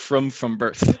means from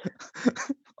birth.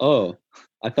 Oh,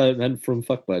 I thought it meant from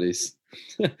Fuck Buddies.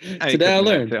 You Today I could do that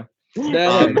learned. too. Today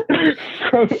I learned.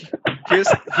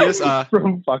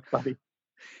 From Fuck Buddy.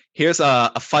 Here's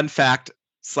a fun fact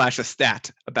 / a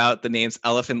stat about the names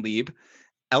Elif and Lieb.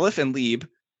 Elif and Lieb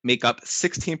make up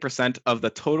 16% of the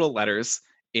total letters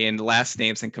in last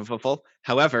names in Kumfuffle.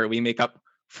 However, we make up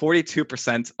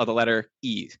 42% of the letter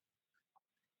E.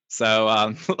 So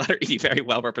the letter E very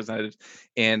well represented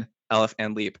in Elif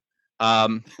and Lieb.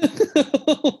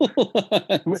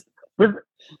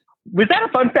 Was that a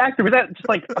fun fact, or was that just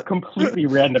like a completely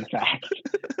random fact?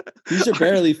 These are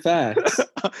barely facts.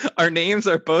 Our names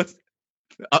are both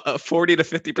 40 to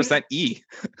 50% E.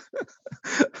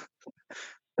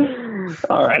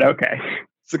 All right, okay.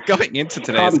 So going into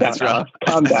today's Calm down, Ezra, Alex.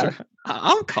 Calm down.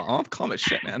 I'm calm as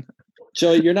shit, man.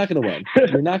 Joey, you're not going to win.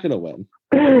 You're not going to win.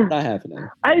 Not happening.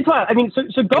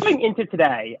 So going into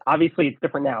today, obviously it's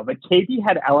different now, but KB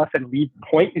had LF and Lieb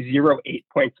 0.08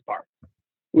 points apart,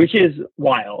 which is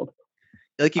wild.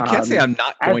 Like, you can't say I'm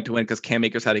not as- going to win because Cam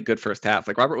Akers had a good first half.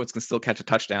 Like, Robert Woods can still catch a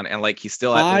touchdown, and like he's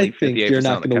still at I only think 58% you're on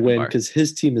not the going to Kevin win bar. because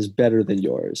his team is better than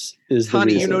yours. Is the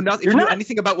Tani, reason. you know nothing. If You're you knew not-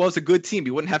 anything about what was a good team,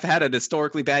 you wouldn't have had a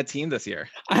historically bad team this year.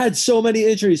 I had so many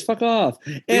injuries. Fuck off.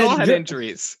 We all had you're-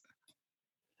 injuries.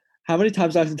 How many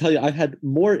times do I have to tell you I've had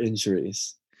more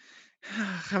injuries?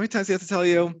 How many times do you have to tell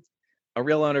you? A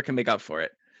real owner can make up for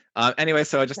it. Anyway,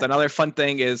 so just another fun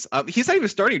thing is he's not even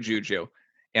starting Juju.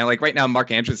 And like right now,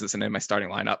 Mark Andrews isn't in my starting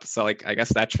lineup. So like I guess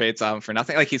that trades for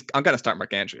nothing. Like I'm gonna start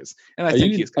Mark Andrews. And I Are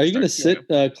think you he's going to sit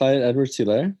Clyde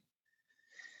Edwards-Helaire?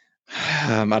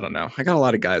 I don't know. I got a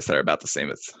lot of guys that are about the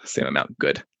same amount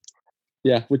good.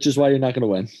 Yeah, which is why you're not going to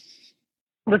win.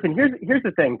 Listen, here's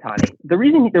the thing, Tani. The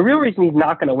real reason he's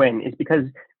not going to win is because,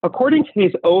 according to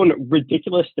his own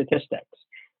ridiculous statistics,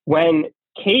 when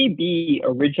KB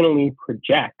originally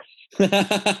projects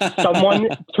someone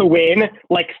to win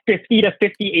like 50 to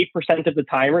 58% of the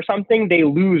time or something, they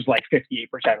lose like 58%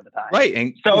 of the time. Right.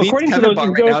 And So Leeds according to Kevin those-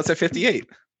 Bond right now it's at 58.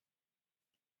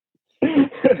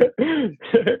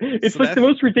 It's So like that's- the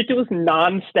most ridiculous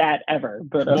non-stat ever.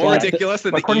 But More okay. ridiculous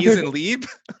than the According E's to- and Lieb.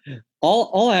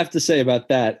 All I have to say about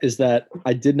that is that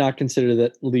I did not consider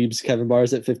that Lieb's Kevin Barr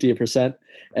is at 58%,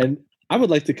 and I would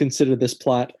like to consider this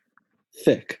plot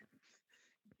thick.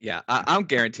 Yeah, I'm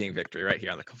guaranteeing victory right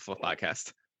here on the Full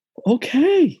Podcast.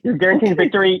 Okay. You're guaranteeing Okay.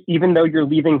 victory even though you're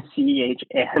leaving CEH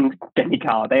and Kenny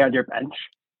Galladay on your bench.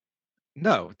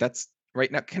 No, that's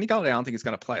right now. Kenny Galladay, I don't think he's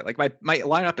going to play. Like my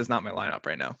lineup is not my lineup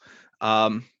right now.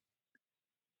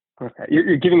 Okay,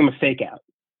 you're giving him a fake out.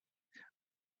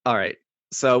 All right.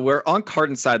 So we're on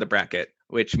Cardin's side of the bracket,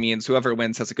 which means whoever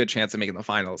wins has a good chance of making the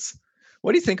finals.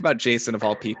 What do you think about Jason, of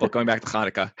all people, going back to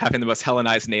Hanukkah, having the most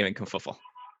Hellenized name in Kufuffle?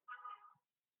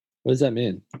 What does that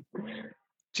mean?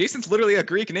 Jason's literally a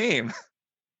Greek name.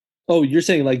 Oh, you're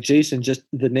saying like Jason, just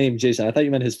the name Jason. I thought you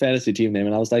meant his fantasy team name,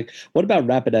 and I was like, what about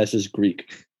Rapidash's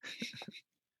Greek?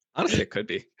 Honestly, it could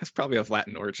be. It's probably of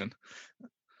Latin origin.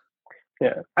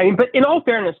 Yeah, I mean, but in all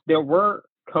fairness, there were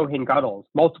Kohen Gadol's,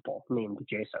 multiple named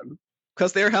Jason.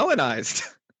 Because they're Hellenized.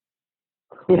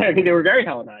 I mean, they were very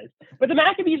Hellenized. But the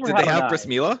Maccabees were Did they have Hellenized. Bris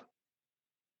Mila?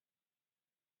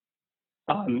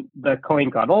 The Kohen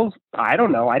Gadol's, I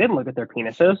don't know. I didn't look at their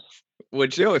penises.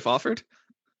 Would you if offered?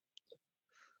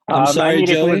 I'm sorry, I mean,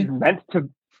 Joey. it was meant to.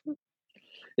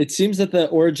 It seems that the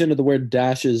origin of the word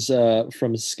dash is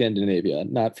from Scandinavia,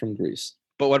 not from Greece.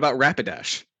 But what about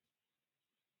Rapidash?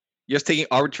 You're just taking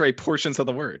arbitrary portions of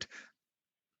the word.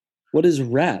 What is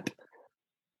rap?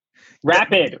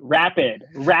 Rapid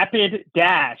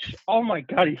dash. Oh my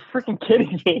god, are you freaking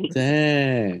kidding me?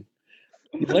 Dang.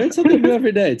 You learn something new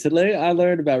every day. Today I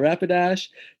learned about Rapidash.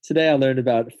 Today I learned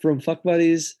about From Fuck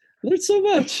Buddies. I learned so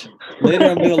much. Later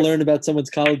I'm going to learn about someone's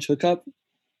college hookup.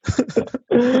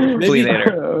 Maybe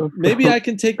I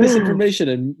can take this information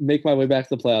and make my way back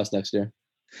to the playoffs next year.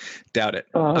 Doubt it.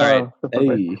 All right. Hey.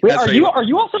 Wait, That's are right.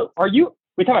 you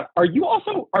wait, time out.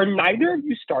 Are neither of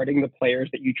you starting the players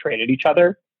that you traded each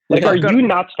other? Like, Yeah, are I'm gonna- you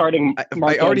not starting I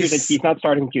Mark already Andrews and he's not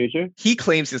starting Juju? He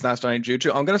claims he's not starting Juju.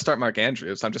 I'm going to start Mark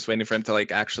Andrews. I'm just waiting for him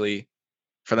to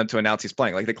for them to announce he's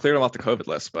playing. Like, they cleared him off the COVID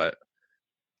list, but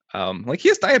he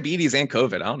has diabetes and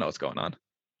COVID. I don't know what's going on.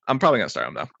 I'm probably going to start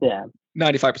him though. Yeah.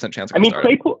 95% chance. I mean,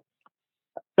 Claypool.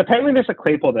 Apparently, there's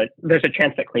a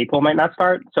chance that Claypool might not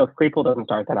start. So if Claypool doesn't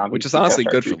start, then obviously Which is honestly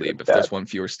he'll good start for Juju Lieb if instead. there's one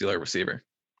fewer Steeler receiver.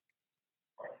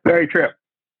 Very true.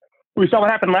 We saw what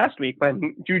happened last week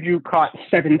when Juju caught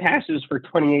 7 passes for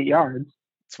 28 yards.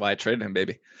 That's why I traded him,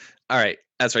 baby. All right,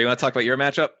 Ezra, you want to talk about your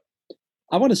matchup?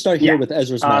 I want to start here Yeah. with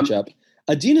Ezra's matchup.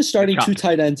 Adine is starting Good 2 job.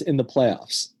 tight ends in the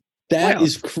playoffs. That Playoffs?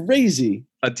 is crazy.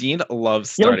 Adine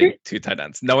loves You know, starting here- 2 tight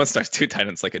ends. No one starts 2 tight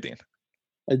ends like Adine.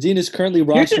 Adine is currently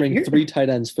Here's the- rostering here- 3 tight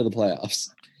ends for the playoffs.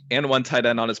 And 1 tight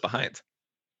end on his behind.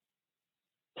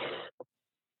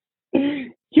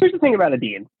 Here's the thing about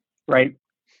Adine, right?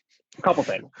 A couple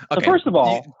things. So Okay. first of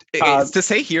all, To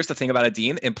say here's the thing about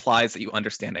Adine implies that you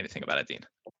understand anything about Adine.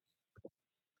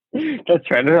 that's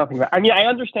true. I know nothing about. I mean, I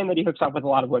understand that he hooks up with a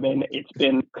lot of women. It's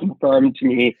been confirmed to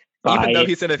me by. Even though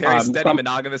he's in a very steady some-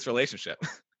 monogamous relationship.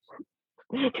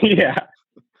 Yeah.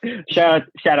 Shout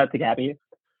out to Gabby.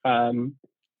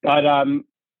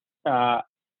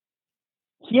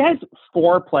 He has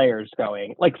 4 players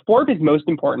going. Like 4 of his most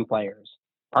important players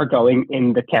are going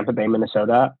in the Tampa Bay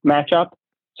Minnesota matchup.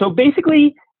 So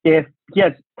basically, if he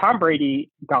has Tom Brady,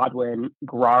 Godwin,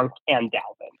 Gronk, and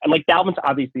Dalvin, and like Dalvin's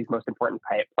obviously his most important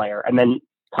player, and then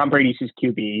Tom Brady's his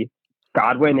QB,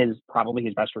 Godwin is probably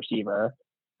his best receiver,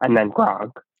 and then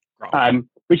Gronk.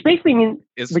 Which basically means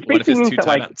Is which one of his basically means 2 that,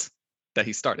 tight like- ends that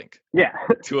he's starting. yeah.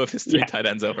 2 of his 3 Yeah. tight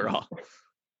ends overall.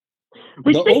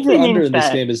 Which The basically over-under means in this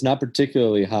that- game is not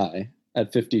particularly high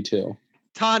at 52.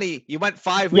 Tani, you went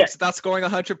 5 Yeah. weeks without scoring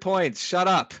 100 points. Shut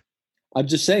up. I'm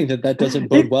just saying that doesn't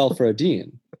bode well for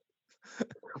Adine.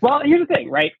 Well, here's the thing,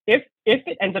 right? If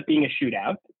it ends up being a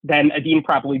shootout, then Adine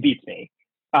probably beats me.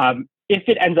 If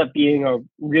it ends up being a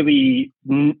really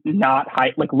not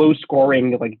high, like low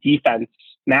scoring, like defense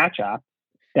matchup,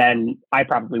 then I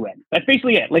probably win. That's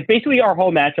basically it. Like basically our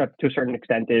whole matchup to a certain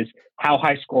extent is how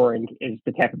high scoring is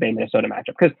the Tampa Bay Minnesota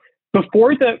matchup. Because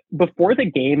before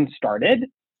the game started,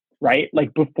 right?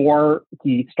 Like before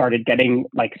he started getting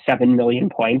like 7 million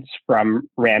points from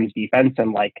Rams defense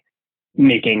and like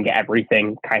making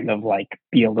everything kind of like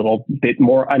be a little bit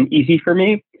more uneasy for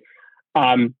me.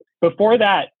 Before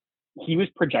that, he was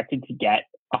projected to get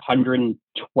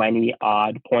 120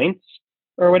 odd points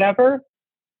or whatever.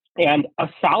 And a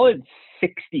solid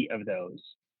 60 of those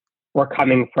were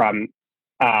coming from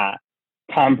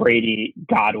Tom Brady,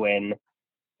 Godwin,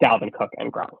 Dalvin Cook,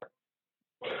 and Gronk.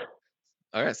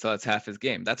 All right, so that's half his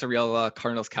game. That's a real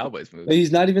Cardinals Cowboys move.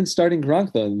 He's not even starting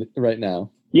Gronk though right now.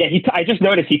 Yeah, I just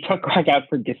noticed he took Gronk out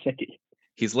for Gesicki.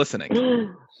 He's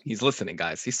listening. He's listening,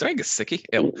 guys. He's starting Gesicki.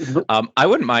 Ew. I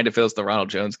wouldn't mind if it was the Ronald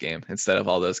Jones game instead of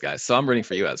all those guys. So I'm rooting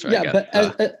for you, Ezra. Yeah,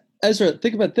 but Ezra,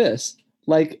 think about this.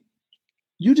 Like,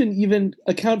 you didn't even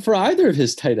account for either of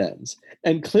his tight ends,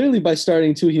 and clearly by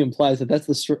starting two, he implies that that's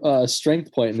the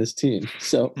strength point in this team.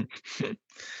 So,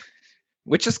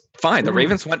 which is fine. The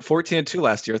Ravens went 14-2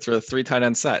 last year through a 3 tight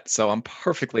end set, so I'm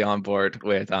perfectly on board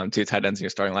with 2 tight ends in your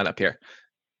starting lineup here.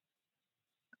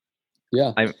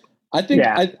 Yeah, I think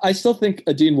I still think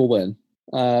Adine will win.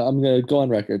 I'm going to go on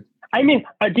record. I mean,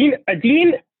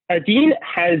 Adine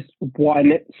has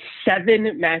won 7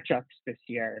 matchups this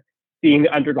year, being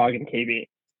the underdog in KB,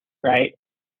 right?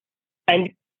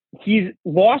 And he's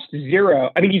lost 0.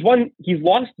 I mean, he's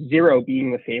lost 0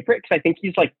 being the favorite because I think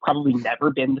he's like probably never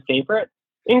been the favorite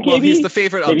in KB. Well, he's the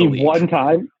favorite of the league. One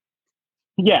time.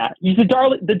 Yeah, he's the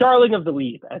darling of the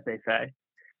league, as they say.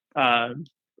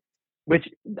 Which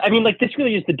I mean, like this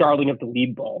really is the darling of the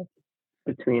lead bowl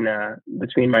between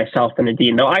myself and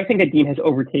Adine. Though I think Adine has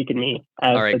overtaken me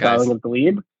as the darling of the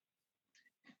lead.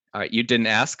 All right, you didn't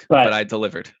ask, but I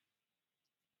delivered.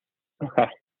 Okay.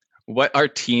 What are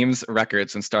teams'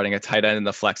 records when starting a tight end in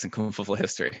the flex in football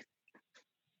history?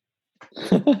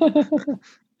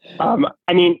 I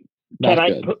mean,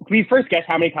 can we first guess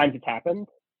how many times it's happened?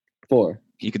 4.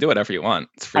 You can do whatever you want.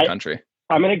 It's a free country.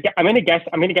 I'm gonna guess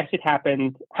it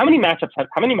happened. How many matches have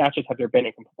there been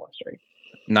in football history?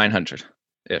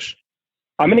 900-ish.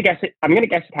 I'm gonna guess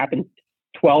it happened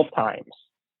 12 times.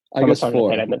 I guess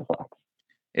 4.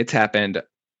 It's happened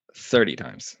 30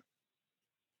 times.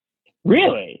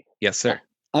 Really? Yes, sir.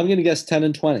 I'm gonna guess 10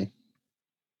 and 20.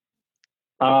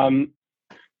 Did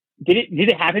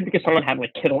it happen because someone had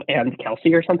like Kittle and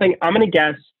Kelsey or something? I'm gonna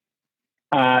guess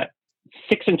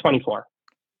 6 and 24.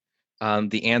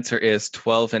 The answer is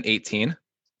 12 and 18.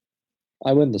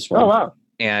 I win this one. Oh wow!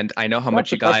 And I know how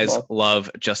much you guys love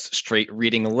just straight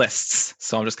reading lists,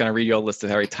 so I'm just gonna read you a list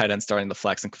of every tight end starting the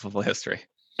flex in football history.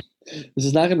 This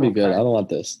is not gonna be good. I don't want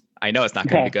this. I know it's not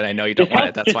gonna be good. I know you don't want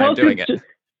it. That's why I'm doing it.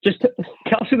 Just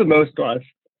Kelsey the most to us.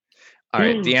 All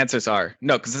right. The answers are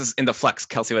no, because this is in the flex.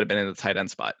 Kelsey would have been in the tight end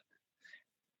spot.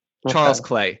 Charles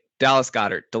Clay, Dallas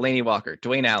Goedert, Delaney Walker,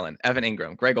 Dwayne Allen, Evan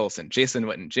Ingram, Greg Olsen, Jason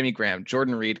Witten, Jimmy Graham,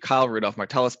 Jordan Reed, Kyle Rudolph,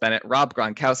 Martellus Bennett, Rob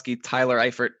Gronkowski, Tyler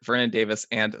Eifert, Vernon Davis,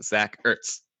 and Zach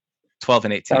Ertz. 12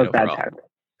 and 18 overall.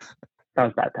 That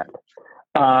was bad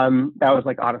 10. That was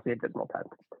like honestly a dismal 10.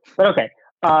 But okay.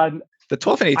 The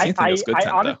 12 and 18 thing was good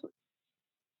 10 though.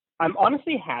 I'm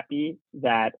honestly happy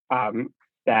that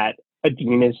that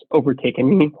Adine has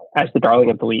overtaken me as the darling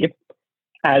of the league.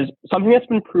 As something that's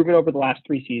been proven over the last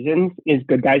 3 seasons is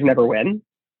good guys never win.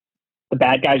 The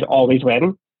bad guys always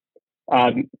win.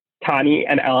 Tani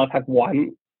and LF have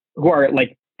won, who are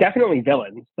like definitely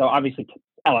villains. So obviously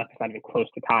LF is not even close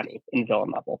to Tani in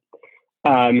villain level.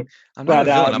 I'm not a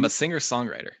villain. I'm a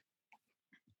singer-songwriter.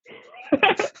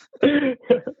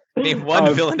 Name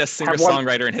one villainous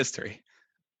singer-songwriter in history.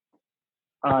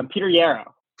 Peter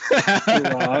Yarrow, who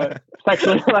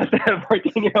sexually molested a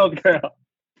 14-year-old girl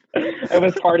and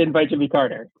was pardoned by Jimmy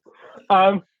Carter.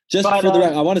 Just for the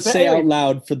record, I want to say out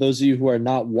loud for those of you who are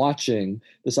not watching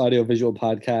this audio-visual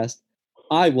podcast,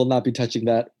 I will not be touching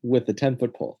that with a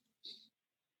 10-foot pole.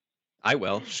 I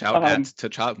will. Shout out to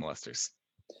child molesters.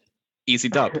 Easy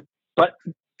dub. But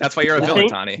that's why you're a villain,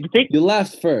 Tani. You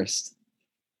laughed first.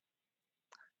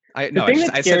 I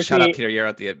said shout out Peter Yarrow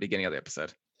at the beginning of the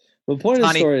episode. The point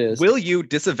of the story is, will you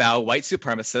disavow white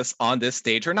supremacists on this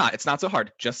stage or not? It's not so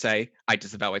hard. Just say, I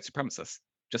disavow white supremacists.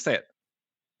 Just say it.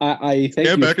 I thank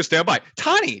Stand you. back or stand by.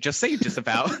 Tani, just say you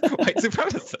disavow white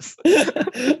supremacists.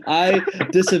 I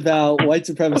disavow white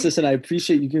supremacists, and I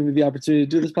appreciate you giving me the opportunity to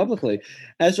do this publicly.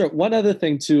 Ezra, one other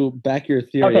thing to back your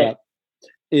theory Okay. up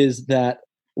is that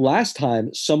last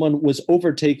time someone was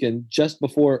overtaken just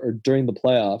before or during the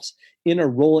playoffs in a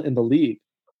role in the league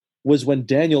was when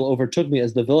Daniel overtook me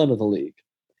as the villain of the league.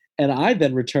 And I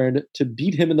then returned to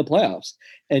beat him in the playoffs.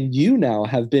 And you now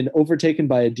have been overtaken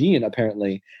by Adine,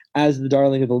 apparently, as the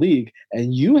darling of the league.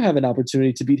 And you have an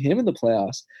opportunity to beat him in the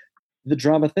playoffs. The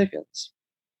drama thickens.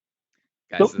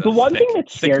 Guys, The one thing that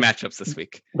thick scares matchups this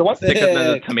week. the one Thicker than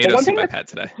the Thick. tomato The one soup thing I've had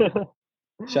today.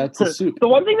 Shout to soup. the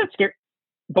one thing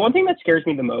that scares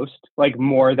me the most, like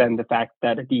more than the fact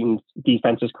that Adine's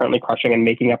defense is currently crushing and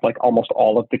making up like almost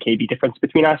all of the KB difference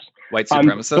between us. White The one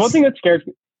supremacists, thing that scares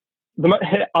me,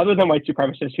 other than white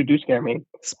supremacists who do scare me,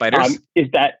 spiders. is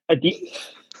that Adine.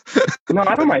 No,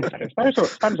 I don't mind spiders.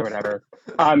 Spiders or whatever.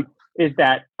 Is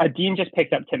that Adine just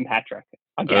picked up Tim Patrick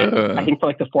again? I think for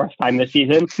like the fourth time this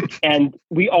season, and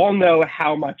we all know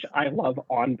how much I love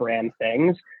on-brand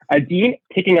things. Adine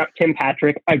picking up Tim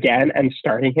Patrick again and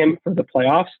starting him for the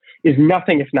playoffs is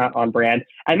nothing if not on brand,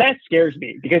 and that scares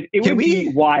me because it would be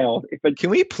wild if Can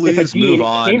we if please Adine move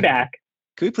on? came back.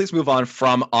 Can we please move on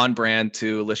from on brand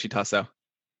to Lishi Tasso?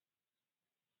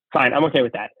 Fine, I'm okay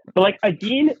with that. But like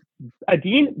Adine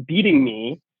beating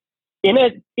me in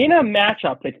a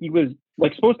matchup that he was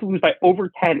like supposed to lose by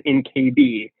over 10 in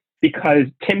KB because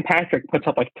Tim Patrick puts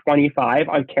up like 25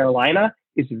 on Carolina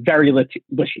is very Lishi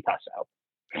Tasso.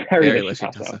 Very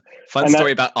Lishi Tasso. Fun And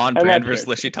story about on brand that versus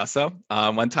scares Lishi Tasso.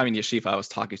 One time in Yeshiva, I was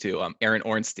talking to Aaron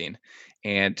Ornstein,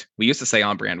 and we used to say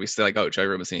on brand. We used to say like, oh, Joey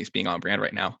Rubinstein's being on brand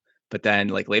right now. But then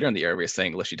like later in the year, we were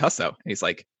saying Lishi Tasso. And he's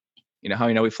like, you know how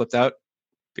we know we flipped out?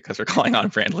 Because we're calling on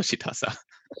brand Lishi Tasso.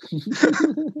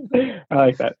 I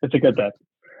like that. It's a good bet.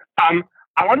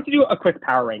 I wanted to do a quick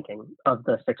power ranking of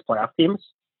the 6 playoff teams.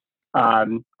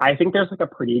 I think there's like a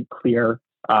pretty clear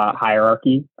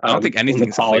hierarchy. I don't think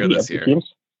anything's clear this year.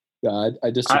 Yeah,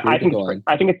 I disagree.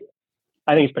 I think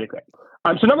it's pretty clear.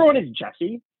 So number 1 is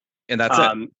Jesse. And that's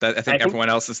it. I think everyone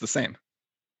else is the same.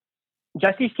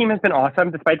 Jesse's team has been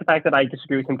awesome, despite the fact that I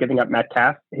disagree with him giving up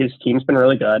Metcalf. His team's been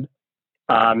really good.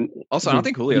 Also, I don't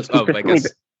think Julio's. I guess.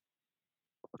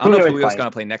 I don't know if Julio's going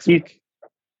to play next week.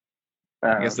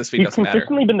 I guess this week doesn't matter. He's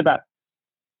consistently been the best.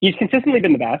 He's consistently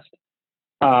been the best.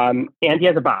 And he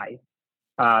has a bye.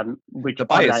 Which the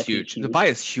bye is huge. The bye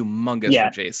is humongous for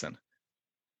Jason.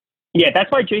 Yeah, that's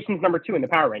why Jason's number 2 in the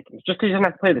power rankings. Just because he doesn't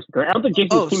have to play this week. I don't think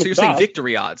Jason's team so is you're saying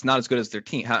victory odds, not as good as their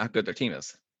team. How good their team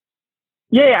is.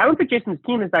 Yeah, I don't think Jason's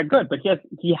team is that good, but he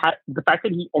had the fact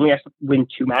that he only has to win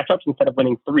 2 matchups instead of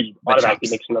winning 3 automatically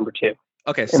makes him number 2.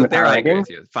 Okay, so there I agree with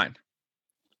you. Fine.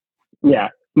 Yeah,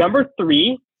 number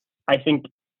 3, I think,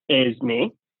 is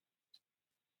me.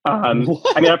 I mean,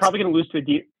 I'm probably going to lose to a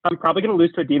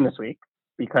Dean this week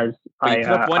because but you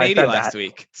put up 180 last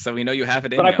week, so we know you have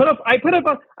it in. But I put up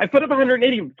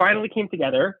 180. Finally came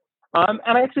together, and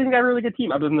I actually think I have a really good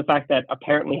team. Other than the fact that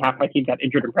apparently half my team got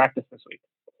injured in practice this week.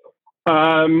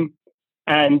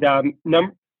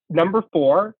 Number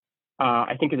 4,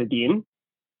 I think is a Dean,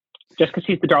 just because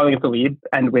he's the darling of the league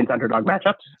and wins underdog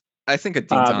matchups. I think a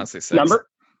Dean's honestly 6.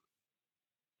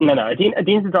 No,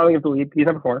 Dean's the darling of the league. He's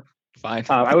number 4. Fine.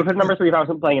 I would put number 3 if I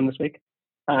wasn't playing him this week.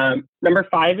 Number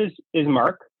 5 is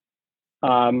Mark.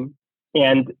 And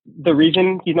the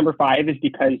reason he's number 5 is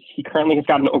because he currently has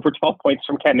gotten over 12 points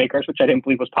from Cam Akers, which I didn't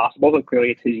believe was possible, but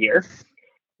clearly it's his year.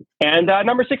 And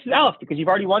number 6 is Alex, because you've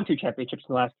already won 2 championships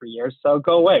in the last 3 years. So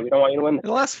go away. We don't want you to win. In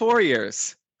the last 4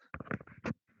 years.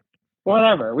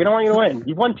 Whatever. We don't want you to win.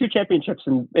 You've won 2 championships,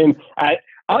 and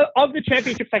of the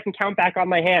championships I can count back on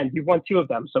my hand, you've won 2 of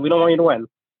them. So we don't want you to win.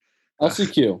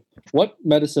 LCQ, what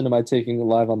medicine am I taking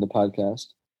live on the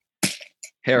podcast?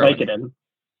 Heroin.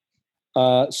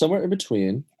 Vicodin. Somewhere in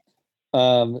between.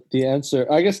 The answer,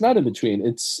 I guess not in between.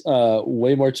 It's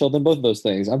way more chill than both of those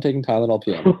things. I'm taking Tylenol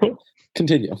PM.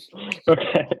 Continue.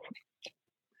 Okay.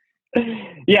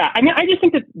 Yeah, I mean, I just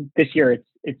think that this year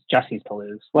it's Jesse's to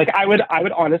lose. Like, I wouldn't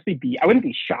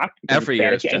be shocked. Every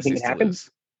year it's Jesse's to lose.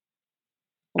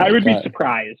 Oh I would be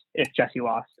surprised if Jesse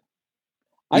lost.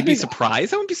 I'd be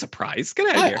surprised. I wouldn't be surprised.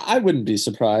 Get out of here. I wouldn't be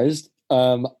surprised.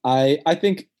 I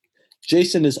think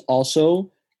Jason is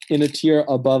also in a tier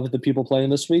above the people playing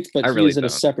this week, but he's in a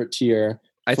separate tier.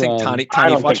 I think Tani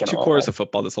watched 2 quarters of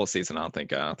football this whole season. I don't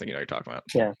think you know what you're talking about.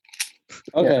 Yeah.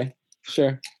 Okay.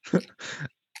 Sure.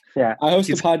 Yeah. I host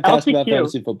a podcast about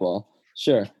fantasy football.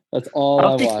 Sure. That's all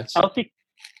I watch.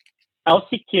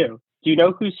 LCQ. Do you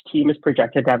know whose team is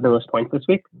projected to have the most points this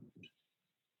week?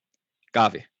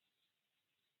 Gavi.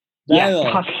 Yeah, Dial.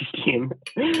 Toski's team.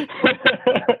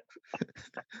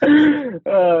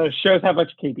 Shows how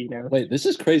much KB knows. Wait, this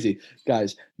is crazy.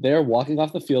 Guys, they're walking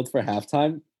off the field for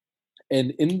halftime,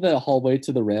 and in the hallway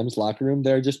to the Rams locker room,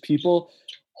 there are just people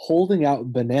holding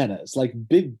out bananas, like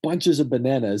big bunches of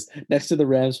bananas next to the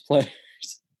Rams players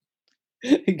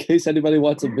in case anybody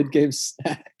wants a mid-game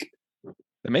snack.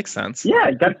 That makes sense.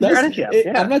 Yeah, that's your energy up. Yeah,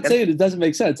 I'm not that's- saying it doesn't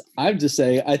make sense. I'm just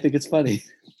saying I think it's funny.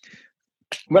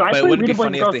 When I But it played wouldn't be Rita Boys funny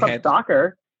and if Girls they Cup had-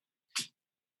 soccer.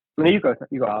 No, you go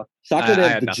off. Soccer, they I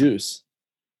have had the nothing. juice.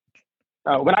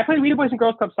 When I played Rita Boys and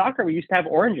Girls Cup soccer, we used to have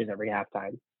oranges every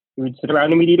halftime. We would sit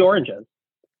around and we'd eat oranges.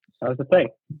 That was the thing.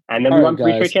 And then we All won right,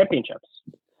 3 straight guys. championships.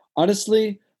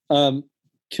 Honestly, can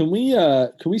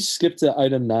we skip to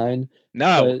item 9?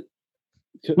 No.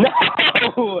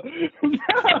 No,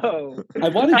 no. I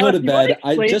want to go Alex, to you wanna bed. I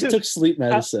explain just to- took sleep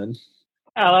medicine.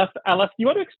 Alex, do you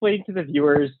want to explain to the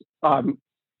viewers,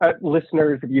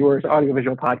 listeners, viewers,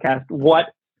 audiovisual podcast, what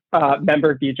number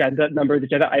of the agenda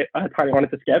I probably wanted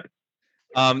to skip?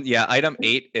 Yeah, item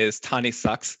 8 is Tani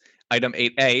Sucks. Item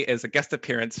 8A is a guest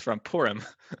appearance from Purim.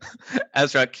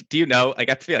 Ezra, do you know? I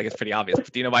feel like it's pretty obvious,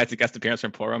 but do you know why it's a guest appearance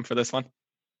from Purim for this one?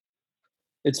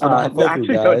 It's no, V'nahafochu, actually,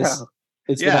 don't guys. know.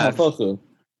 It's Yeah. V'nahafochu.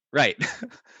 Right.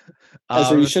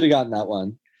 Ezra, you should have gotten that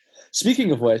one.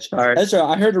 Speaking of which, Sorry. Ezra,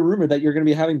 I heard a rumor that you're going to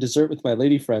be having dessert with my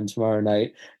lady friend tomorrow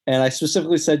night, and I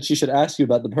specifically said she should ask you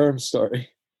about the perm story.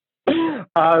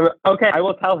 Okay, I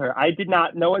will tell her. I did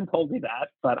not. No one told me that,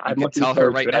 but I'm can looking tell her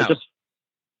forward right to it. now.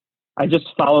 I just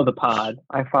follow the pod.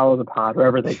 I follow the pod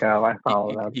wherever they go. I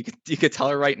follow them. You could tell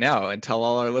her right now and tell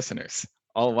all our listeners,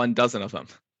 all 12 of them.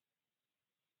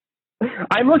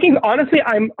 I'm looking. Honestly,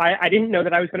 I didn't know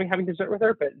that I was going to be having dessert with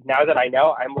her, but now that I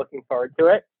know, I'm looking forward to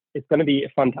it. It's going to be a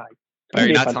fun time. It's gonna Are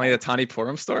you be a not fun telling me time. the Tani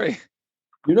Purim story?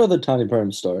 You know the Tani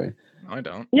perm story. No, I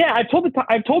don't. Yeah, I've told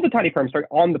the Tiny Perm story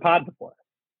on the pod before.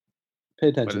 Pay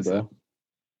attention, is bro.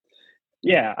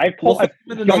 Yeah, I've We'll told. film it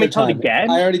do you want me another to tell it time. again?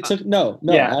 I already took no.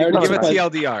 Yeah, I already no, Give took a my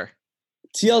TLDR.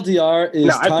 TLDR is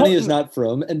No, I Tani told- is not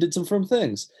from and did some from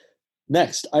things.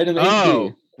 Next, item 8B.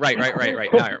 Oh, right. Now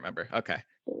I remember. Okay.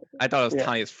 I thought it was Yeah.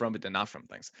 Tani is from, but did not from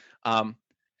things.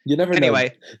 You never know.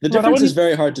 Anyway, The that difference is wouldn't-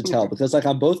 very hard to tell because like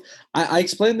I'm both I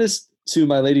explained this to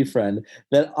my lady friend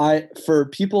that for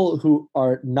people who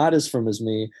are not as frum as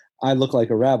me, I look like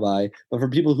a rabbi, but for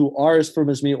people who are as frum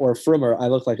as me or frummer, I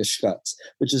look like a schutz,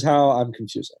 which is how I'm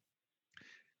confusing.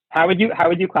 How would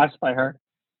you classify her?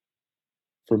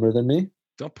 Frummer than me?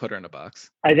 don't put her in a box.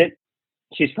 I did.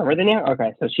 She's firmer than you.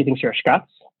 Okay, so she thinks you're a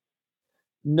schutz.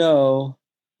 No.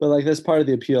 But like that's part of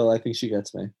the appeal. I think she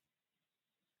gets me.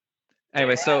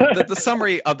 Anyway, so the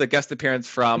summary of the guest appearance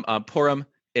from Purim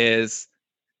is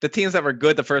the teams that were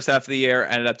good the first half of the year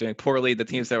ended up doing poorly. The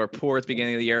teams that were poor at the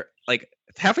beginning of the year, like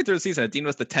halfway through the season, Dean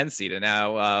was the 10th seed, and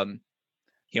now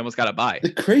he almost got a bye.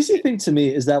 The crazy thing to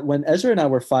me is that when Ezra and I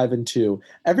were 5-2,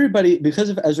 everybody, because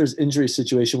of Ezra's injury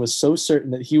situation, was so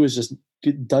certain that he was just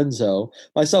donezo,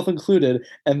 myself included.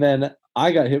 And then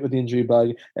I got hit with the injury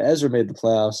bug. And Ezra made the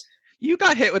playoffs. You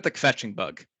got hit with the fetching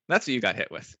bug. That's what you got hit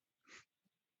with.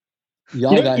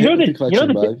 Y'all got hit with the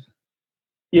collection bug.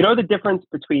 You know the difference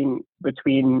between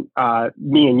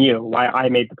me and you, why I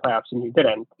made the playoffs and you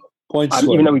didn't. Points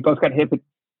Even though we both got hit with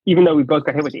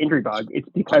the injury bug, it's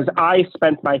because I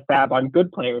spent my fab on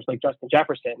good players like Justin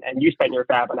Jefferson, and you spent your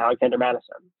fab on Alexander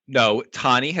Madison. No,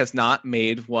 Tani has not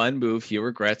made one move he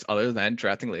regrets other than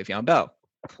drafting Le'Veon Bell.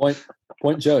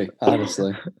 Point Joey,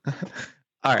 honestly.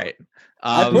 All right.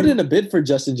 I put in a bid for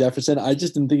Justin Jefferson. I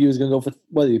just didn't think he was going to go for,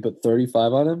 what, you put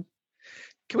 35 on him?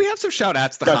 Can we have some shout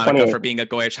outs to No, Hanukkah 28. for being a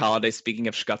Goyish holiday, speaking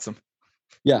of Shkutzim?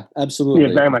 Yeah, absolutely.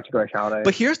 Yeah, very much a Goyish holiday.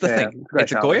 But here's the Yeah, thing. it's a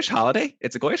It's a holiday. Goyish holiday.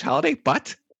 It's a Goyish holiday,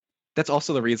 but that's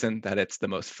also the reason that it's the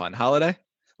most fun holiday.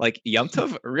 Like Yom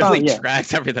Tov really yeah.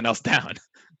 drags everything else down.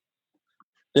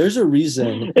 There's a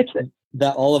reason It's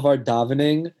that all of our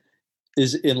davening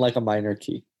is in like a minor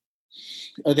key.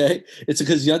 Okay? It's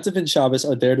because Yontif and Shabbos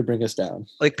are there to bring us down.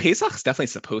 Like Pesach's definitely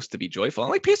supposed to be joyful.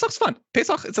 And like Pesach's fun.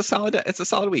 Pesach, it's a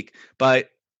solid week. But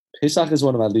Pesach is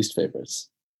one of my least favorites.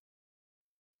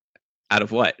 out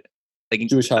of what? Like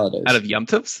Jewish holidays. out of Yom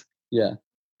Tovs? Yeah.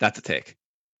 That's a take.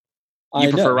 I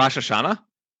You prefer know. Rosh Hashanah?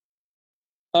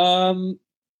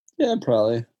 Yeah,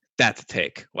 probably. That's a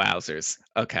take. Wowzers.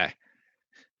 Okay.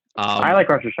 I like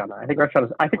Rosh Hashanah. I think Rosh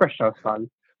Hashanah is fun.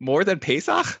 More than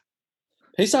Pesach?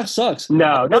 Pesach sucks. No,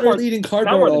 I'm not more, literally eating not more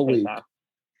cardboard than all week. Pesach.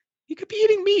 You could be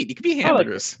eating meat. You could be I like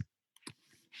hamburgers.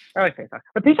 I like Pesach,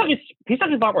 but Pesach is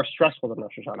a lot more stressful than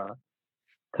Rosh Hashanah.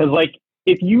 Because like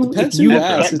if you Depends if you who you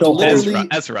ask. can't It's go home, literally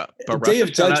Ezra. But Day Rosh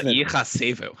of Hashanah Judgment.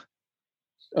 Yichasevu.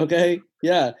 Okay,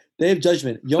 yeah, Day of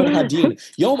Judgment, Yom Hadin,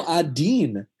 Yom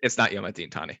Adin. It's not Yom Adin,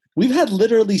 Tani. We've had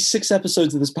literally 6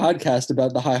 episodes of this podcast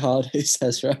about the high holidays,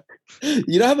 Ezra.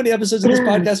 You know how many episodes of this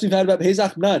podcast we've had about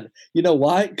Pesach? None. You know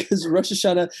why? Because Rosh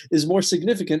Hashanah is more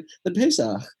significant than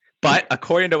Pesach. But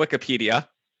according to Wikipedia,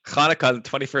 Hanukkah in the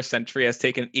 21st century has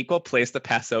taken equal place to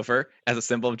Passover as a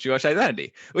symbol of Jewish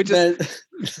identity, which is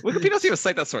Wikipedia doesn't even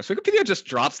cite that source. Wikipedia just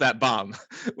drops that bomb,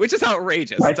 which is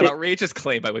outrageous. It's an outrageous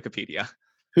claim by Wikipedia.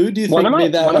 Who do you think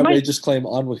made that outrageous claim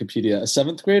on Wikipedia? A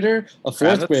 7th grader, a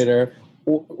 4th grader,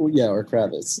 or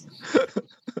Kravitz?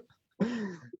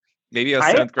 Maybe a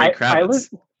 7th grade Kravitz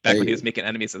back when he was making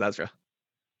enemies with Ezra.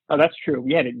 Oh, that's true.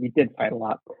 We did fight a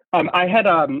lot. I had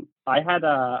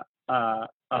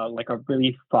like a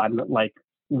really fun like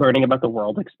learning about the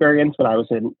world experience when I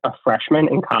was a freshman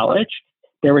in college.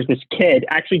 There was this kid,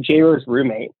 actually J-Ro's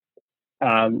roommate.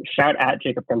 Shout at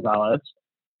Jacob Gonzalez.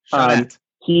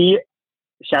 He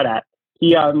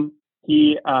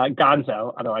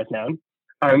Gonzo, otherwise known.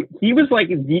 He was like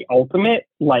the ultimate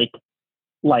like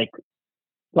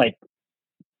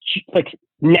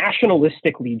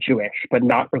nationalistically Jewish, but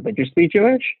not religiously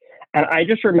Jewish. And I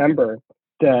just remember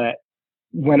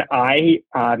when I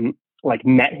like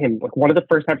met him, like one of the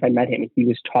first times I met him, he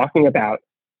was talking about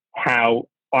how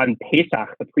on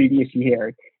Pesach the previous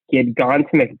year he had gone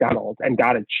to McDonald's and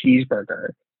got a cheeseburger,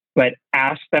 but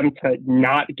asked them to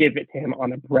not give it to him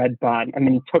on a bread bun, and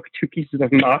then he took 2 pieces of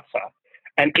matzah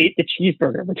and ate the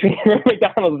cheeseburger between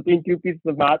McDonald's between 2 pieces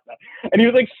of matzah, and he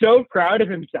was like so proud of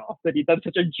himself that he'd done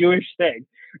such a Jewish thing.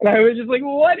 And I was just like,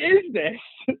 what is this?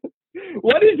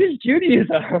 What is this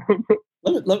Judaism?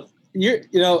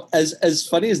 As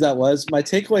funny as that was, my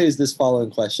takeaway is this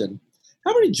following question: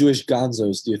 how many Jewish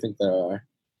Gonzos do you think there are?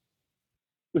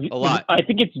 A lot. I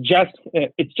think it's just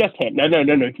him. No.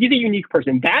 He's a unique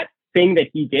person. That thing that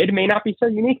he did may not be so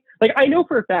unique. Like I know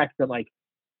for a fact that like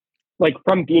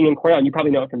from being in Cornell, and you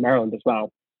probably know it from Maryland as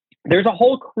well, there's a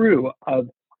whole crew of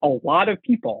a lot of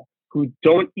people who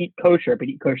don't eat kosher but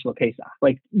eat kosher Pesach.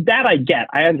 Like that I get.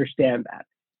 I understand that.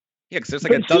 Yeah, because there's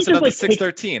like a dozen of the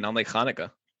 613 on like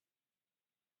Hanukkah.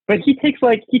 But he takes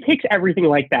everything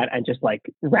like that and just like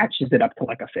ratchets it up to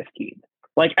like a 15.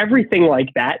 Like everything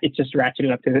like that, it's just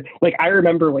ratcheted up to like I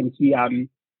remember when he and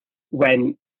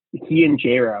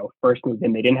J-Ro first moved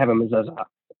in, they didn't have a mezuzah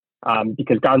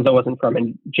because Gonzo wasn't from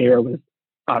and J-Ro was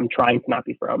trying to not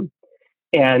be from.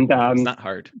 And it's not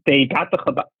hard. They got the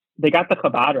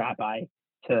Chabad rabbi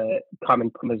to come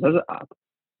and put mezuzah up.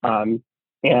 And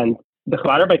the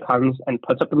Chabad rabbi comes and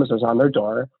puts up the mezuzah on their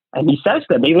door. And he says to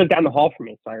them, they live down the hall from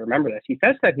me, so I remember this. He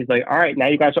says that, he's like, all right, now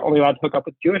you guys are only allowed to hook up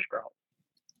with Jewish girls.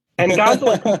 And Gonzo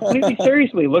like, completely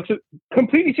seriously looks at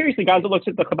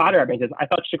the Chabad rabbi and says, I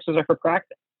thought shiksas are for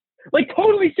practice. Like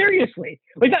totally seriously.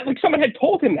 Like that, like someone had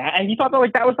told him that and he thought that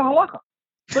like that was the halacha.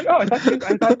 It's like, oh, I thought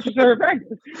shiksas are for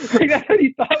practice. Like that's what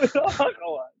he thought was the halacha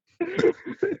was.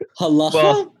 Halacha?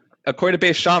 Well, according to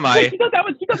Beis Shammai, he thought that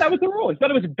was the rule. He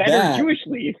thought it was better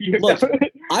Jewishly. Look,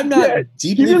 I'm not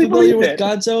deeply familiar with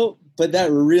Gonzo, but that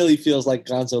really feels like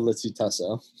Gonzo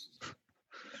Litzutasso.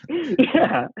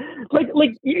 Yeah,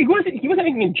 like he wasn't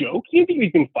making a joke. He didn't think he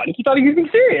was being funny. He thought he was being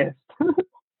serious.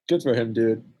 Good for him,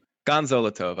 dude. Gonzo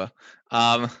Latova.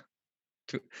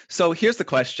 So here's the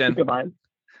question.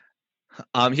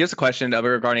 Here's the question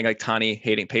regarding like Tani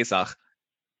hating Pesach.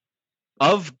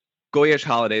 Of Goyish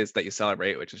holidays that you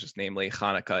celebrate, which is just namely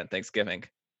Hanukkah and Thanksgiving,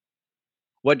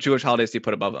 what Jewish holidays do you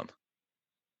put above them?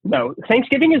 No,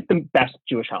 Thanksgiving is the best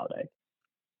Jewish holiday.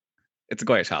 It's a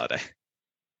Goyish holiday.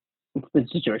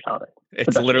 It's a Jewish holiday.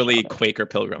 It's literally Quaker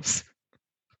pilgrims.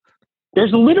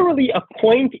 There's literally a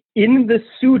point in the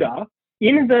Suda,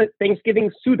 in the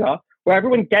Thanksgiving Suda, where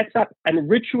everyone gets up and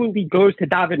ritually goes to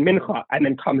David Mincha and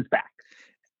then comes back,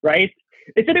 right?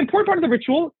 It's an important part of the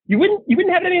ritual. You wouldn't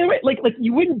have it any other way. Like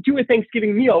you wouldn't do a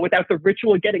Thanksgiving meal without the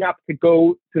ritual of getting up to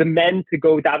go to the men to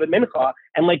go David Mincha,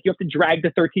 and like you have to drag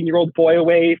the 13-year-old boy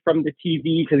away from the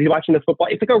TV because he's watching the football.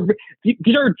 It's like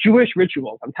these are Jewish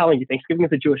rituals. I'm telling you, Thanksgiving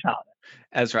is a Jewish holiday.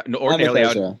 Ezra,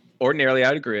 ordinarily I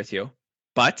would agree with you,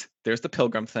 but there's the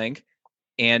pilgrim thing,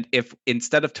 and if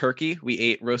instead of turkey we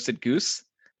ate roasted goose,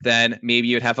 then maybe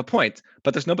you'd have a point.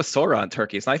 But there's no basora on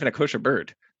turkey. It's not even a kosher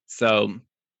bird, so.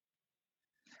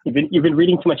 You've been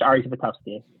reading too much Ari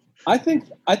Zivotofsky. I think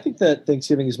that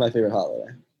Thanksgiving is my favorite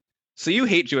holiday. So you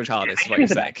hate Jewish holidays, is what you're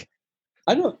saying?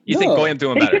 I don't. You think Goyim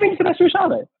doing better? Thanksgiving's the best Jewish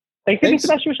holiday. Thanksgiving's the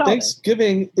best Jewish holiday.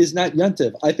 Thanksgiving is not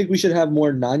Yontiv. I think we should have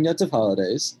more non-Yontiv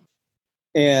holidays,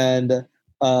 and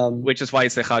which is why you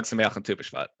say Chag Sameach and Tu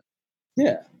B'Shvat.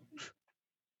 Yeah,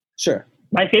 sure.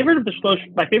 My favorite of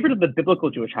the biblical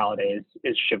Jewish holidays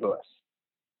is Shavuos.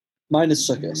 Mine is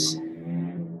Sukkot.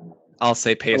 I'll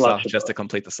say pace love off just to Shibboleth.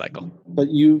 complete the cycle. But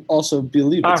you also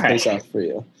believe it's Okay. face off for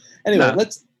you. Anyway, No.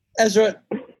 Ezra,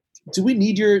 do we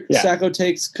need your Yeah. Sacco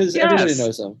takes? Because Yes. everybody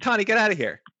knows them. Tony, get out of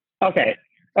here. Okay.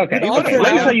 We Okay. want Okay. to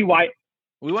Let me find tell you why.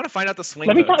 We want to find out the swing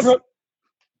Let me tell votes. everyone.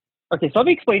 Okay, so let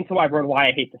me explain to everyone why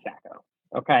I hate the Sacco.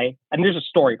 Okay, and there's a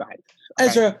story behind this. Okay?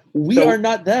 Ezra, we So- are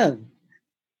not them.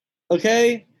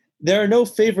 Okay? There are no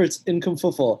favorites in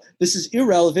Kumfuffle. This is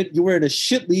irrelevant. You were in a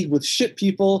shit league with shit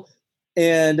people,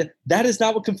 and that is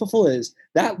not what Kumfuffle is.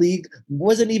 That league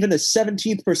wasn't even a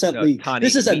 17% No, league. Tani,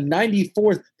 This is a we-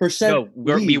 94% No,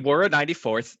 we league. were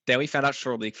 94th. Then we found out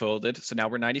Shore League folded, so now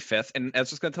we're 95th. And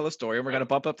Ezra's going to tell a story, and we're going to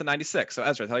bump up to 96. So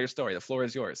Ezra, tell your story. The floor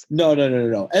is yours. No.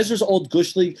 Ezra's old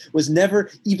Gush League was never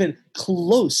even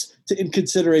close to in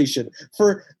consideration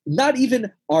for not even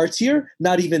our tier,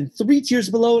 not even 3 tiers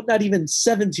below, not even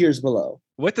 7 tiers below.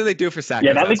 What do they do for Sacco?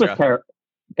 Yeah, that league was Ezra? terrible.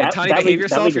 And Tony, behave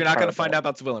yourself. You're not going to find out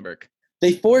about Zwillenberg.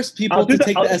 They forced people I'll do to the-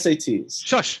 take I'll- the SATs.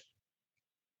 Shush.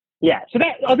 Yeah, so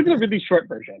that I'll give you the really short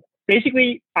version.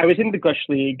 Basically, I was in the Gush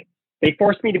League. They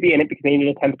forced me to be in it because they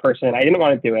needed a 10th person. I didn't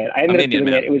want to do it. I ended up Indian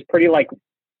doing man. it. It was pretty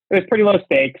low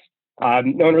stakes.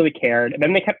 No one really cared. And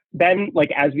then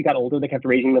as we got older, they kept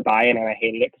raising the buy-in, and I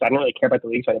hated it because I didn't really care about the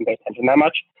league, so I didn't pay attention that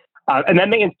much. And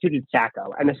then they instituted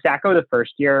Sacco, and the Sacco the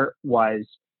first year was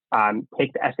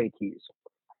take the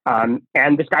SATs.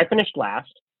 And this guy finished last.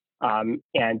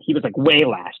 And he was like way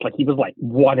last, like he was like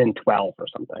 1 in 12 or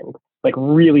something, like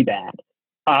really bad.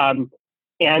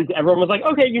 And everyone was like,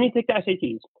 okay, you need to take the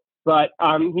SATs. But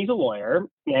he's a lawyer,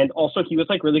 and also he was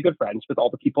like really good friends with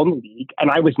all the people in the league. And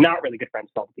I was not really good friends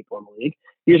with all the people in the league.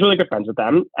 He was really good friends with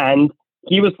them. And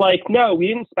he was like, no, we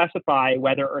didn't specify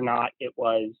whether or not it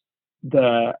was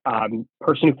the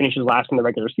person who finishes last in the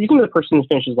regular season or the person who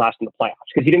finishes last in the playoffs.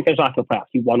 Because he didn't finish last in the playoffs.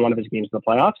 He won one of his games in the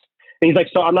playoffs. And he's like,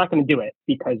 so I'm not going to do it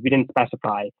because we didn't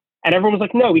specify. And everyone was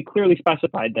like, no, we clearly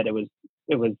specified that it was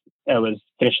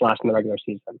finished last in the regular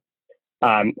season.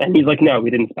 And he's like, no, we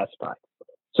didn't specify.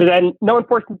 So then no one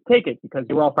forced him to take it because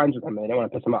they were all friends with him and they didn't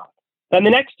want to piss him off. Then the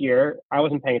next year, I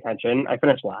wasn't paying attention. I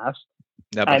finished last.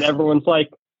 No, And everyone's like,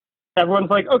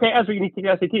 okay, Ezra, you need to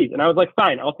take the SATs. And I was like,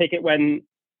 fine, I'll take it when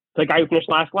the guy who finished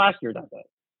last year does it,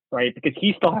 right? Because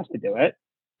he still has to do it.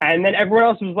 And then everyone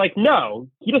else was like, no,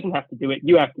 he doesn't have to do it.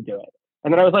 You have to do it.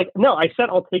 And then I was like, no, I said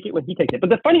I'll take it when he takes it. But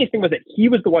the funniest thing was that he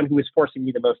was the one who was forcing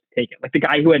me the most to take it. Like the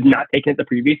guy who had not taken it the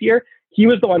previous year, he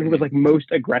was the one who was like most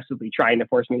aggressively trying to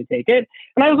force me to take it.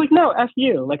 And I was like, no, F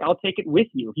you. Like, I'll take it with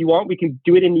you. If you want, we can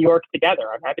do it in New York together.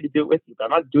 I'm happy to do it with you, but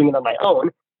I'm not doing it on my own.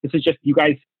 This is just you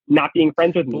guys not being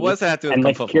friends with me. But what does that have to do and,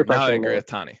 with like, Kumfuffle? peer Now I pressuring agree me. with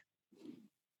Tani.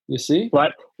 You see?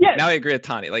 But yeah, Now I agree with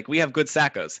Tani. Like, we have good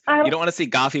Saccos. I- You don't want to see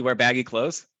Goffy wear baggy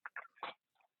clothes?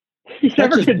 he's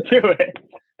never just- going to do it.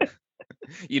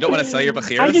 You don't want to sell your I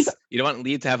Bakhiras? just- You don't want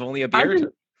Lee to have only a I beard?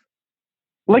 just-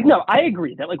 Like, no, I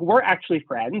agree that like we're actually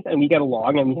friends and we get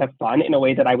along and we have fun in a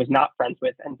way that I was not friends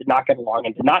with and did not get along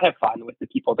and did not have fun with the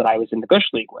people that I was in the Gush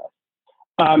League with.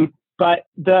 But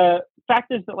the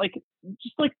fact is that like,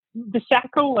 just like the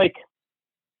Sacco, like,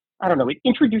 I don't know, it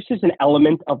introduces an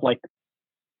element of like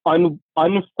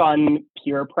unfun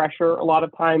peer pressure a lot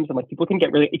of times. And like people can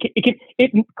get really,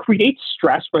 it creates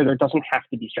stress where there doesn't have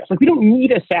to be stress. Like we don't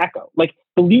need a Sacco. Like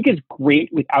the league is great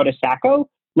without a Sacco.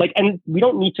 Like, and we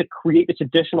don't need to create this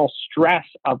additional stress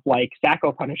of like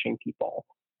Sacco punishing people,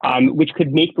 which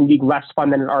could make the league less fun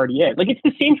than it already is. Like, it's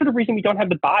the same sort of reason we don't have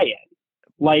the buy-in.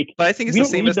 Like, But I think it's we the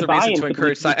don't same need as the buy-in reason to for the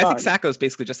encourage. league to be I think fun. Sacco is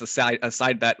basically just a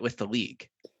side bet with the league.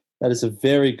 That is a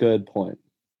very good point.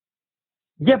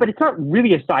 Yeah, but it's not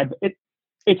really a side.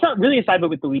 It's not really a side bet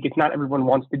with the league if not everyone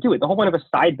wants to do it. The whole point of a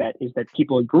side bet is that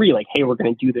people agree, like, hey, we're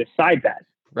going to do this side bet.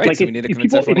 Right, Like, so if, we need to if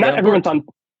convince people, everyone if to not get on everyone's board. on.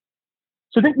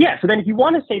 So then if you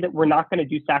want to say that we're not going to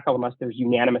do Sacco unless there's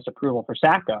unanimous approval for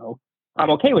Sacco, I'm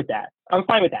okay with that. I'm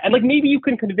fine with that. And like maybe you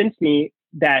can convince me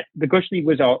that the Gush League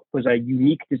was a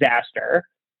unique disaster,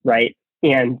 right?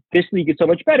 And this league is so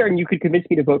much better, and you could convince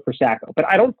me to vote for Sacco. But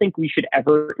I don't think we should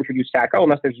ever introduce Sacco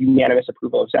unless there's unanimous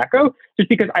approval of Sacco. Just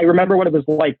because I remember what it was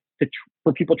like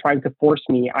for people trying to force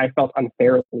me. I felt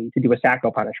unfairly to do a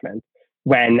Sacco punishment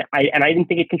when I didn't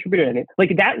think it contributed anything.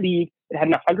 Like that league, it had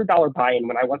a $100 buy-in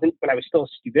when I was still a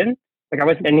student. Like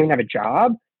I didn't even have a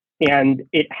job, and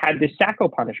it had this Sacco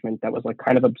punishment that was like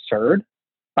kind of absurd,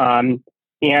 and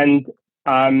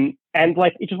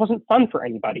like it just wasn't fun for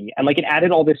anybody, and like it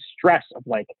added all this stress of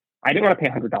like I didn't want to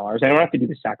pay $100. I don't have to do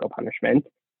the Sacco punishment,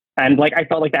 and like I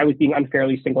felt like I was being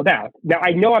unfairly singled out. Now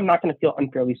I know I'm not going to feel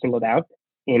unfairly singled out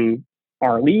in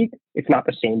our league. It's not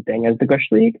the same thing as the Gush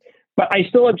League. But I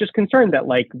still am just concerned that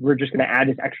like we're just going to add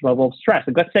this extra level of stress.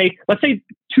 Like let's say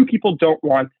two people don't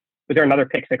want. Was there another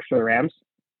pick six for the Rams?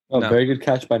 Oh, No. very good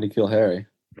catch by N'Keal Harry.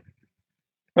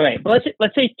 Okay, but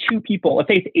let's say two people. Let's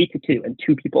say it's 8-2, and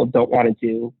two people don't want to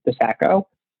do the Sacco,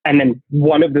 and then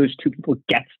one of those two people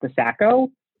gets the Sacco,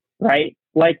 right?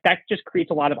 Like that just creates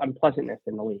a lot of unpleasantness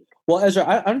in the league. Well, Ezra,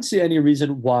 I don't see any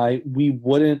reason why we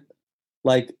wouldn't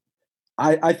like.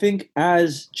 I think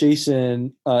as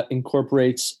Jason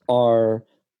incorporates our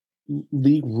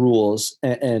league rules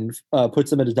and puts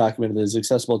them in a document that is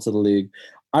accessible to the league,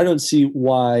 I don't see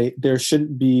why there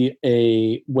shouldn't be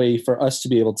a way for us to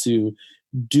be able to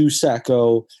do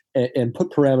Sacco and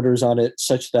put parameters on it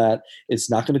such that it's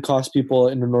not going to cost people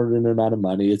an inordinate amount of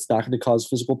money. It's not going to cause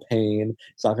physical pain.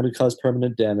 It's not going to cause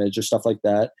permanent damage or stuff like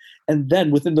that. And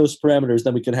then within those parameters,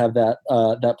 then we can have that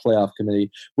that playoff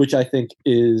committee, which I think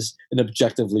is an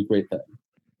objectively great thing.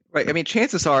 Right. I mean,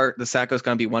 chances are the Sacco is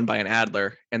going to be won by an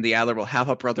Adler, and the Adler will have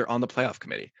a brother on the playoff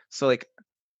committee. So, like,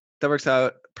 that works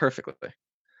out perfectly.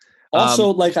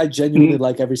 Also, like, I genuinely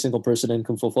like every single person in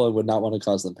Kung Fu Full and would not want to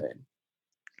cause them pain.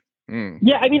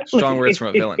 Yeah, I mean, Strong words from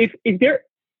a villain. If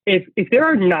there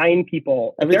are 9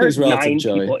 people, Everything's relative,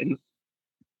 Joey.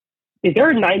 If there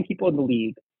are 9 people in the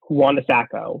league who want a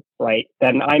Sacco, right?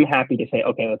 Then I'm happy to say,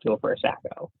 okay, let's go for a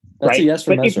Sacco. That's right? a yes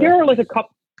from But if Ezra. there are like a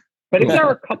couple, but if there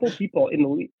are a couple people in the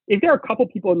league, if there are a couple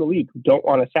people in the league who don't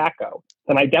want a Sacco,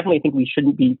 then I definitely think we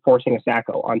shouldn't be forcing a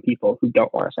Sacco on people who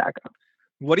don't want a Sacco.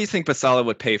 What do you think Basala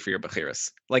would pay for your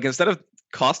Bachiris? Like, instead of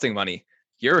costing money,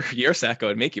 your Sacco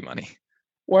would make you money.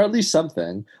 Or at least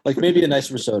something. Like maybe a nice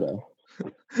risotto.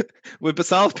 Would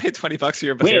Basala pay $20 for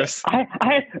your Wait, Bachiris?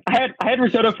 I had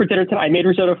risotto for dinner tonight. I made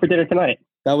risotto for dinner tonight.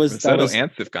 That was Risotto and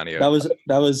Sufganio.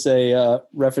 that was a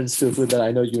reference to a food that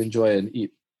I know you enjoy and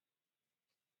eat.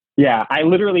 Yeah, I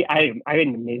had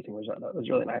an amazing risotto. It was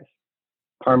really nice.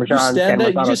 Parmesan.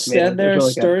 You just stand there, It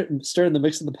was really good. stir in the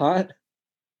mix in the pot.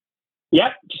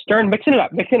 Yep, just mixing it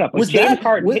up. With Was James that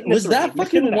Harden hitting was the that three,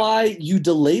 mixing fucking it up. why you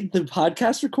delayed the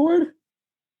podcast record?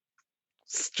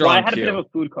 Strong Well, I had a cue. bit of a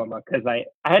food coma because I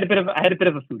had a bit of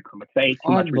a food coma because I ate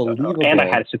too much risotto Unbelievable. and I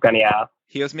had sufganiyao.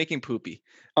 He was making poopy.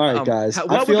 All right, guys.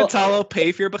 What would Basala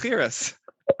pay for your Bachiris?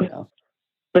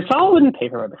 Basal wouldn't pay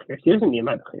for my Bachiris. He doesn't need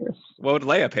my Bachiris. What would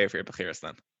Leia pay for your Bachiris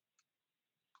then?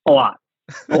 A lot.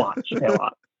 She pay a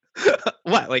lot.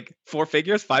 What, like 4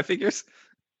 figures, 5 figures?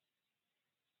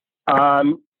 Are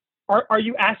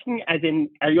you asking as in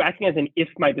if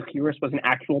my Bachiris was an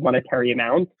actual monetary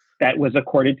amount that was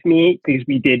accorded to me because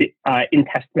we did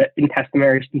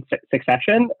intestinary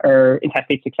succession or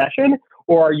intestate succession,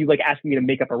 or are you like asking me to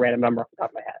make up a random number off the top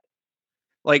of my head?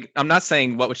 Like, I'm not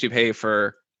saying what would you pay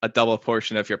for a double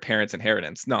portion of your parents'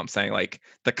 inheritance. No, I'm saying like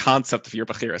the concept of your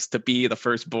Bachiris, to be the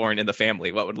firstborn in the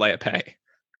family. What would Leia pay?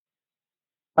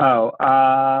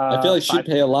 I feel like she'd 5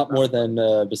 pay a lot more than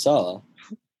Basala.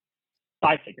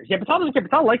 5 figures. Yeah, Basal doesn't care.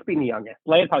 Basal likes being the youngest.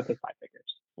 Leia probably pays 5 figures.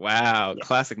 Wow, Yeah.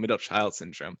 classic middle child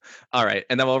syndrome. All right,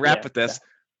 and then we'll wrap Yeah, with this.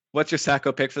 What's your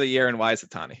Sacco pick for the year, and why is it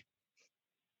Tani?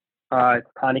 It's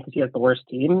Tani because he has the worst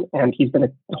team and he's been a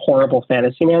horrible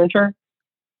fantasy manager.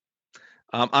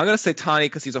 I'm going to say Tani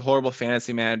because he's a horrible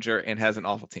fantasy manager and has an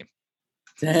awful team.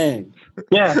 Dang.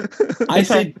 Yeah.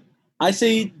 I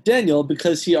say Daniel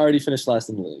because he already finished last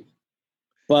in the league.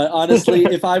 But honestly,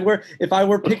 if I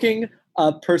were picking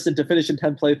a person to finish in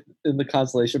 10th place in the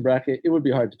consolation bracket, it would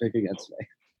be hard to pick against me.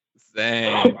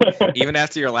 Dang. Even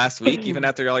after your last week, even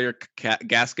after all your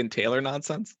Gaskin Taylor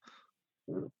nonsense?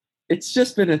 It's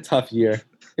just been a tough year.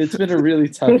 It's been a really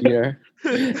tough year.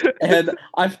 And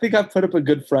I think I've put up a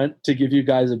good front to give you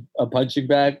guys a punching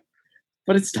bag,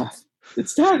 but it's tough.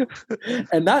 It's tough.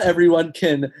 And not everyone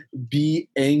can be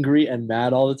angry and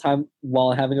mad all the time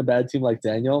while having a bad team like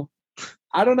Daniel.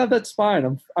 I don't have that spine.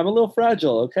 I'm a little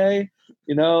fragile, okay?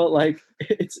 You know, like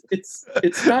it's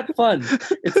not fun.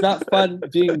 It's not fun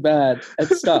being bad at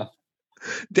stuff.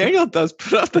 Daniel does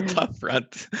put up the tough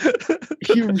front.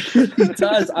 He really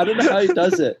does. I don't know how he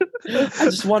does it. I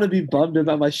just want to be bummed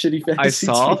about my shitty fantasy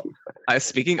team.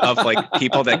 Speaking of like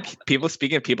people that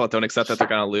don't accept that they're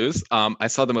going to lose. I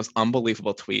saw the most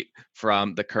unbelievable tweet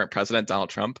from the current president, Donald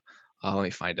Trump. Let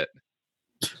me find it.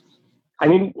 I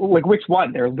mean, like which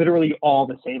one? They're literally all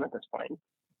the same at this point.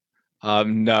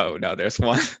 No, there's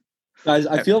one. Guys,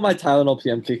 I feel my Tylenol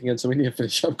PM kicking in, so we need to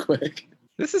finish up quick.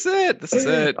 This is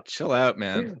it. Chill out,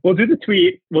 man. We'll do the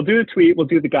tweet. We'll do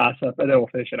the gossip, and then we'll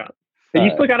finish it up. But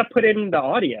you still got to put in the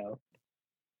audio.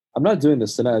 I'm not doing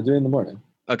this tonight. I'm doing it in the morning.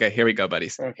 Okay, here we go,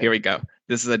 buddies. Okay. Here we go.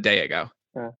 This is a day ago.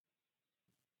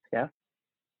 Yeah.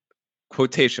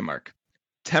 Quotation mark.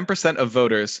 10% of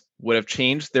voters would have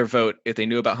changed their vote if they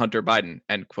knew about Hunter Biden,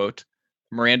 end quote.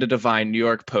 Miranda Devine, New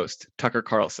York Post, Tucker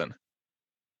Carlson.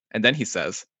 And then he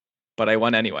says, but I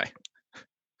won anyway.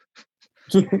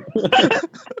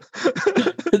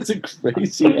 It's a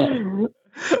crazy one.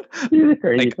 He's a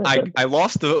crazy Like, person. I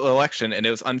lost the election and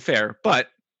it was unfair, but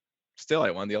still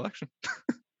I won the election.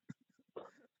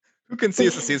 Who can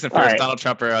seize the season All first, right. Donald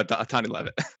Trump or Tony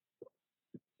Levitt?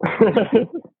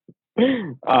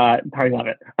 I love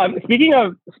it. Speaking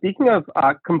of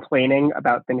complaining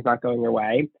about things not going your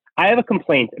way, I have a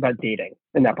complaint about dating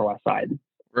in the Upper West Side.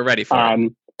 We're ready for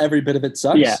it. Every bit of it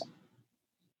sucks. Yeah.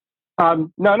 No,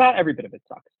 not every bit of it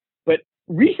sucks. But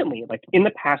recently, like in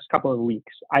the past couple of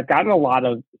weeks, I've gotten a lot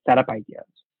of setup ideas,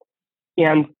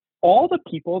 and all the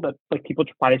people that like people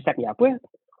try to set me up with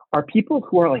are people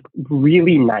who are like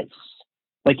really nice,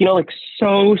 like like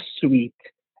so sweet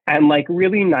and like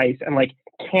really nice and like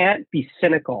can't be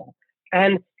cynical.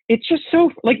 And it's just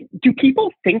so like, do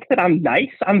people think that I'm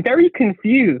nice? I'm very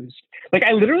confused. Like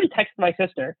I literally texted my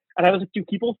sister and I was like, do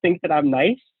people think that I'm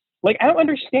nice? Like I don't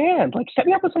understand. Like set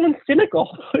me up with someone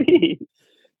cynical, please.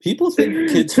 People think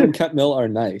kids from Kent Mill are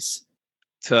nice.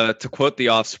 To quote The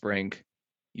Offspring,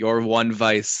 your one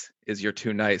vice is you're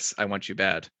too nice. I want you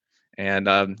bad. And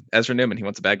Ezra Newman, he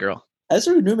wants a bad girl.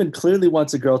 Ezra Newman clearly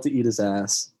wants a girl to eat his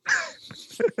ass.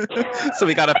 So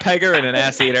we got a pegger and an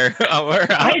ass eater.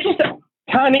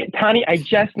 Tani, I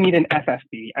just need an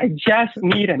FFB. I just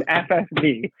need an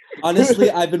FFB.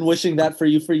 Honestly, I've been wishing that for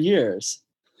you for years.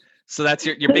 So that's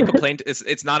your big complaint.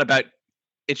 It's not about.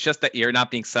 It's just that you're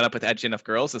not being set up with edgy enough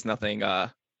girls. It's nothing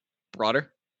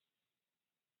broader.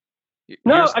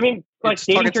 No, I mean like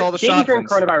dating all the during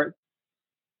shotguns. coronavirus.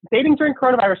 Dating during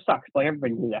coronavirus sucks. Like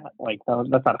everybody knew that. Like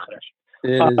that's not a finish.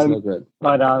 It is no good.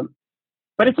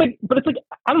 But it's like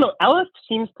I don't know. Ellis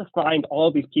seems to find all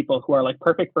of these people who are like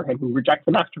perfect for him, who reject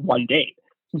him after one date.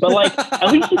 But like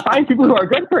at least he finds people who are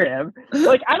good for him.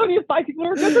 Like I don't even find people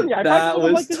who are good for me. That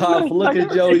was tough. Look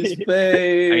at Joey's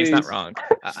face. I mean, he's not wrong.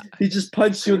 He just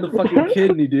punched you in the fucking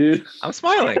kidney, dude. I'm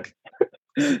smiling.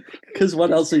 Because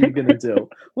what else are you gonna do?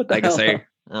 What the I can hell? say,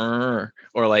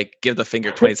 or like give the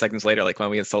finger 20 seconds later, like when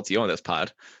we insult you on this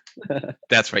pod.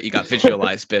 That's right. You got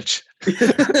visualized, bitch.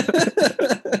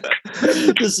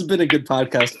 This has been a good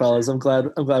podcast, fellas. I'm glad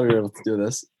we were able to do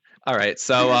this. All right.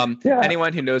 So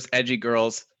anyone who knows edgy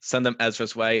girls, send them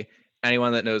Ezra's way.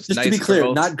 Anyone that knows Just nice to be clear,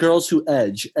 girls, not girls who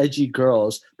edgy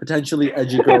girls, potentially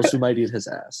edgy girls who might eat his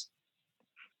ass.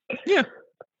 Yeah.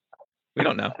 We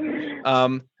don't know.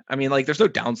 I mean, like, there's no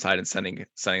downside in sending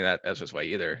that Ezra's way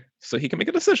either. So he can make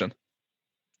a decision.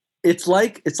 It's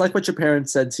like what your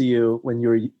parents said to you when you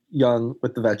were young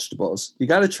with the vegetables. You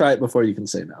got to try it before you can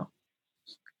say no.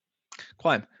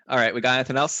 Climb. All right. We got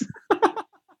anything else?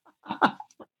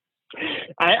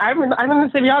 I'm not going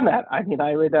to say beyond that. I mean,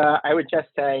 I would just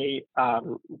say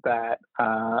that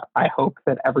I hope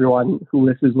that everyone who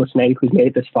is listening, who's made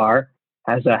it this far,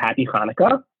 has a happy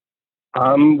Hanukkah,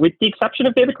 with the exception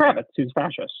of David Kravitz, who's a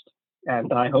fascist.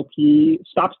 And I hope he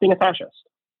stops being a fascist.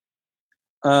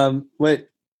 Wait.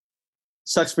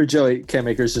 Sucks for Joey. Cam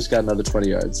Akers just got another 20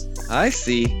 yards. I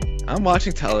see. I'm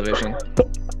watching television.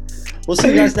 We'll see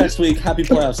you guys next week. Happy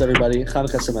playoffs, everybody.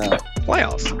 Hanukkah Sameach.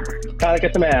 Playoffs.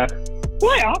 Hanukkah Sameach.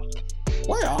 Playoffs.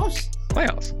 Playoffs.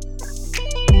 Playoffs.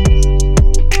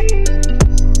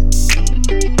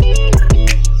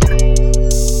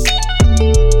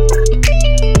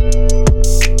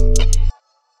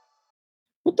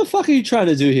 What the fuck are you trying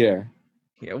to do here?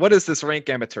 Yeah. What is this rank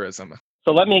amateurism?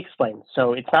 So let me explain.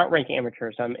 So it's not rank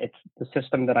amateurism. It's the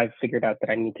system that I've figured out that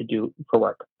I need to do for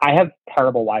work. I have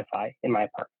terrible Wi-Fi in my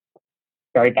apartment.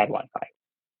 Very bad Wi-Fi.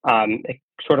 It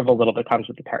sort of a little bit comes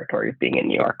with the territory of being in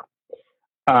New York.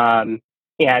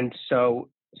 And so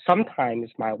sometimes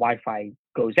my Wi-Fi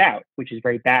goes out, which is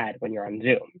very bad when you're on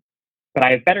Zoom. But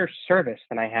I have better service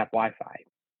than I have Wi-Fi.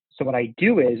 So what I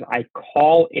do is I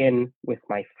call in with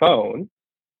my phone,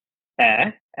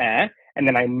 and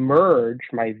then I merge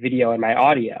my video and my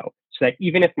audio so that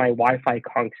even if my Wi-Fi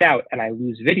conks out and I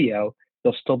lose video,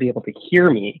 they'll still be able to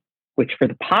hear me, which for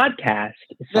the podcast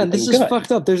is something Man, this is good.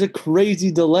 fucked up. There's a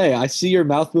crazy delay. I see your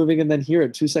mouth moving and then hear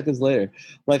it 2 seconds later.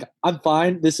 Like, I'm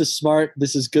fine. This is smart.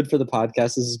 This is good for the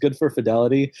podcast. This is good for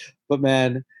fidelity. But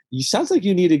man, you sounds like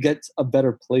you need to get a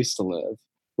better place to live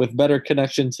with better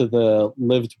connection to the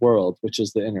lived world, which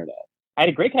is the internet. I had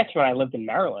a great connection when I lived in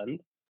Maryland.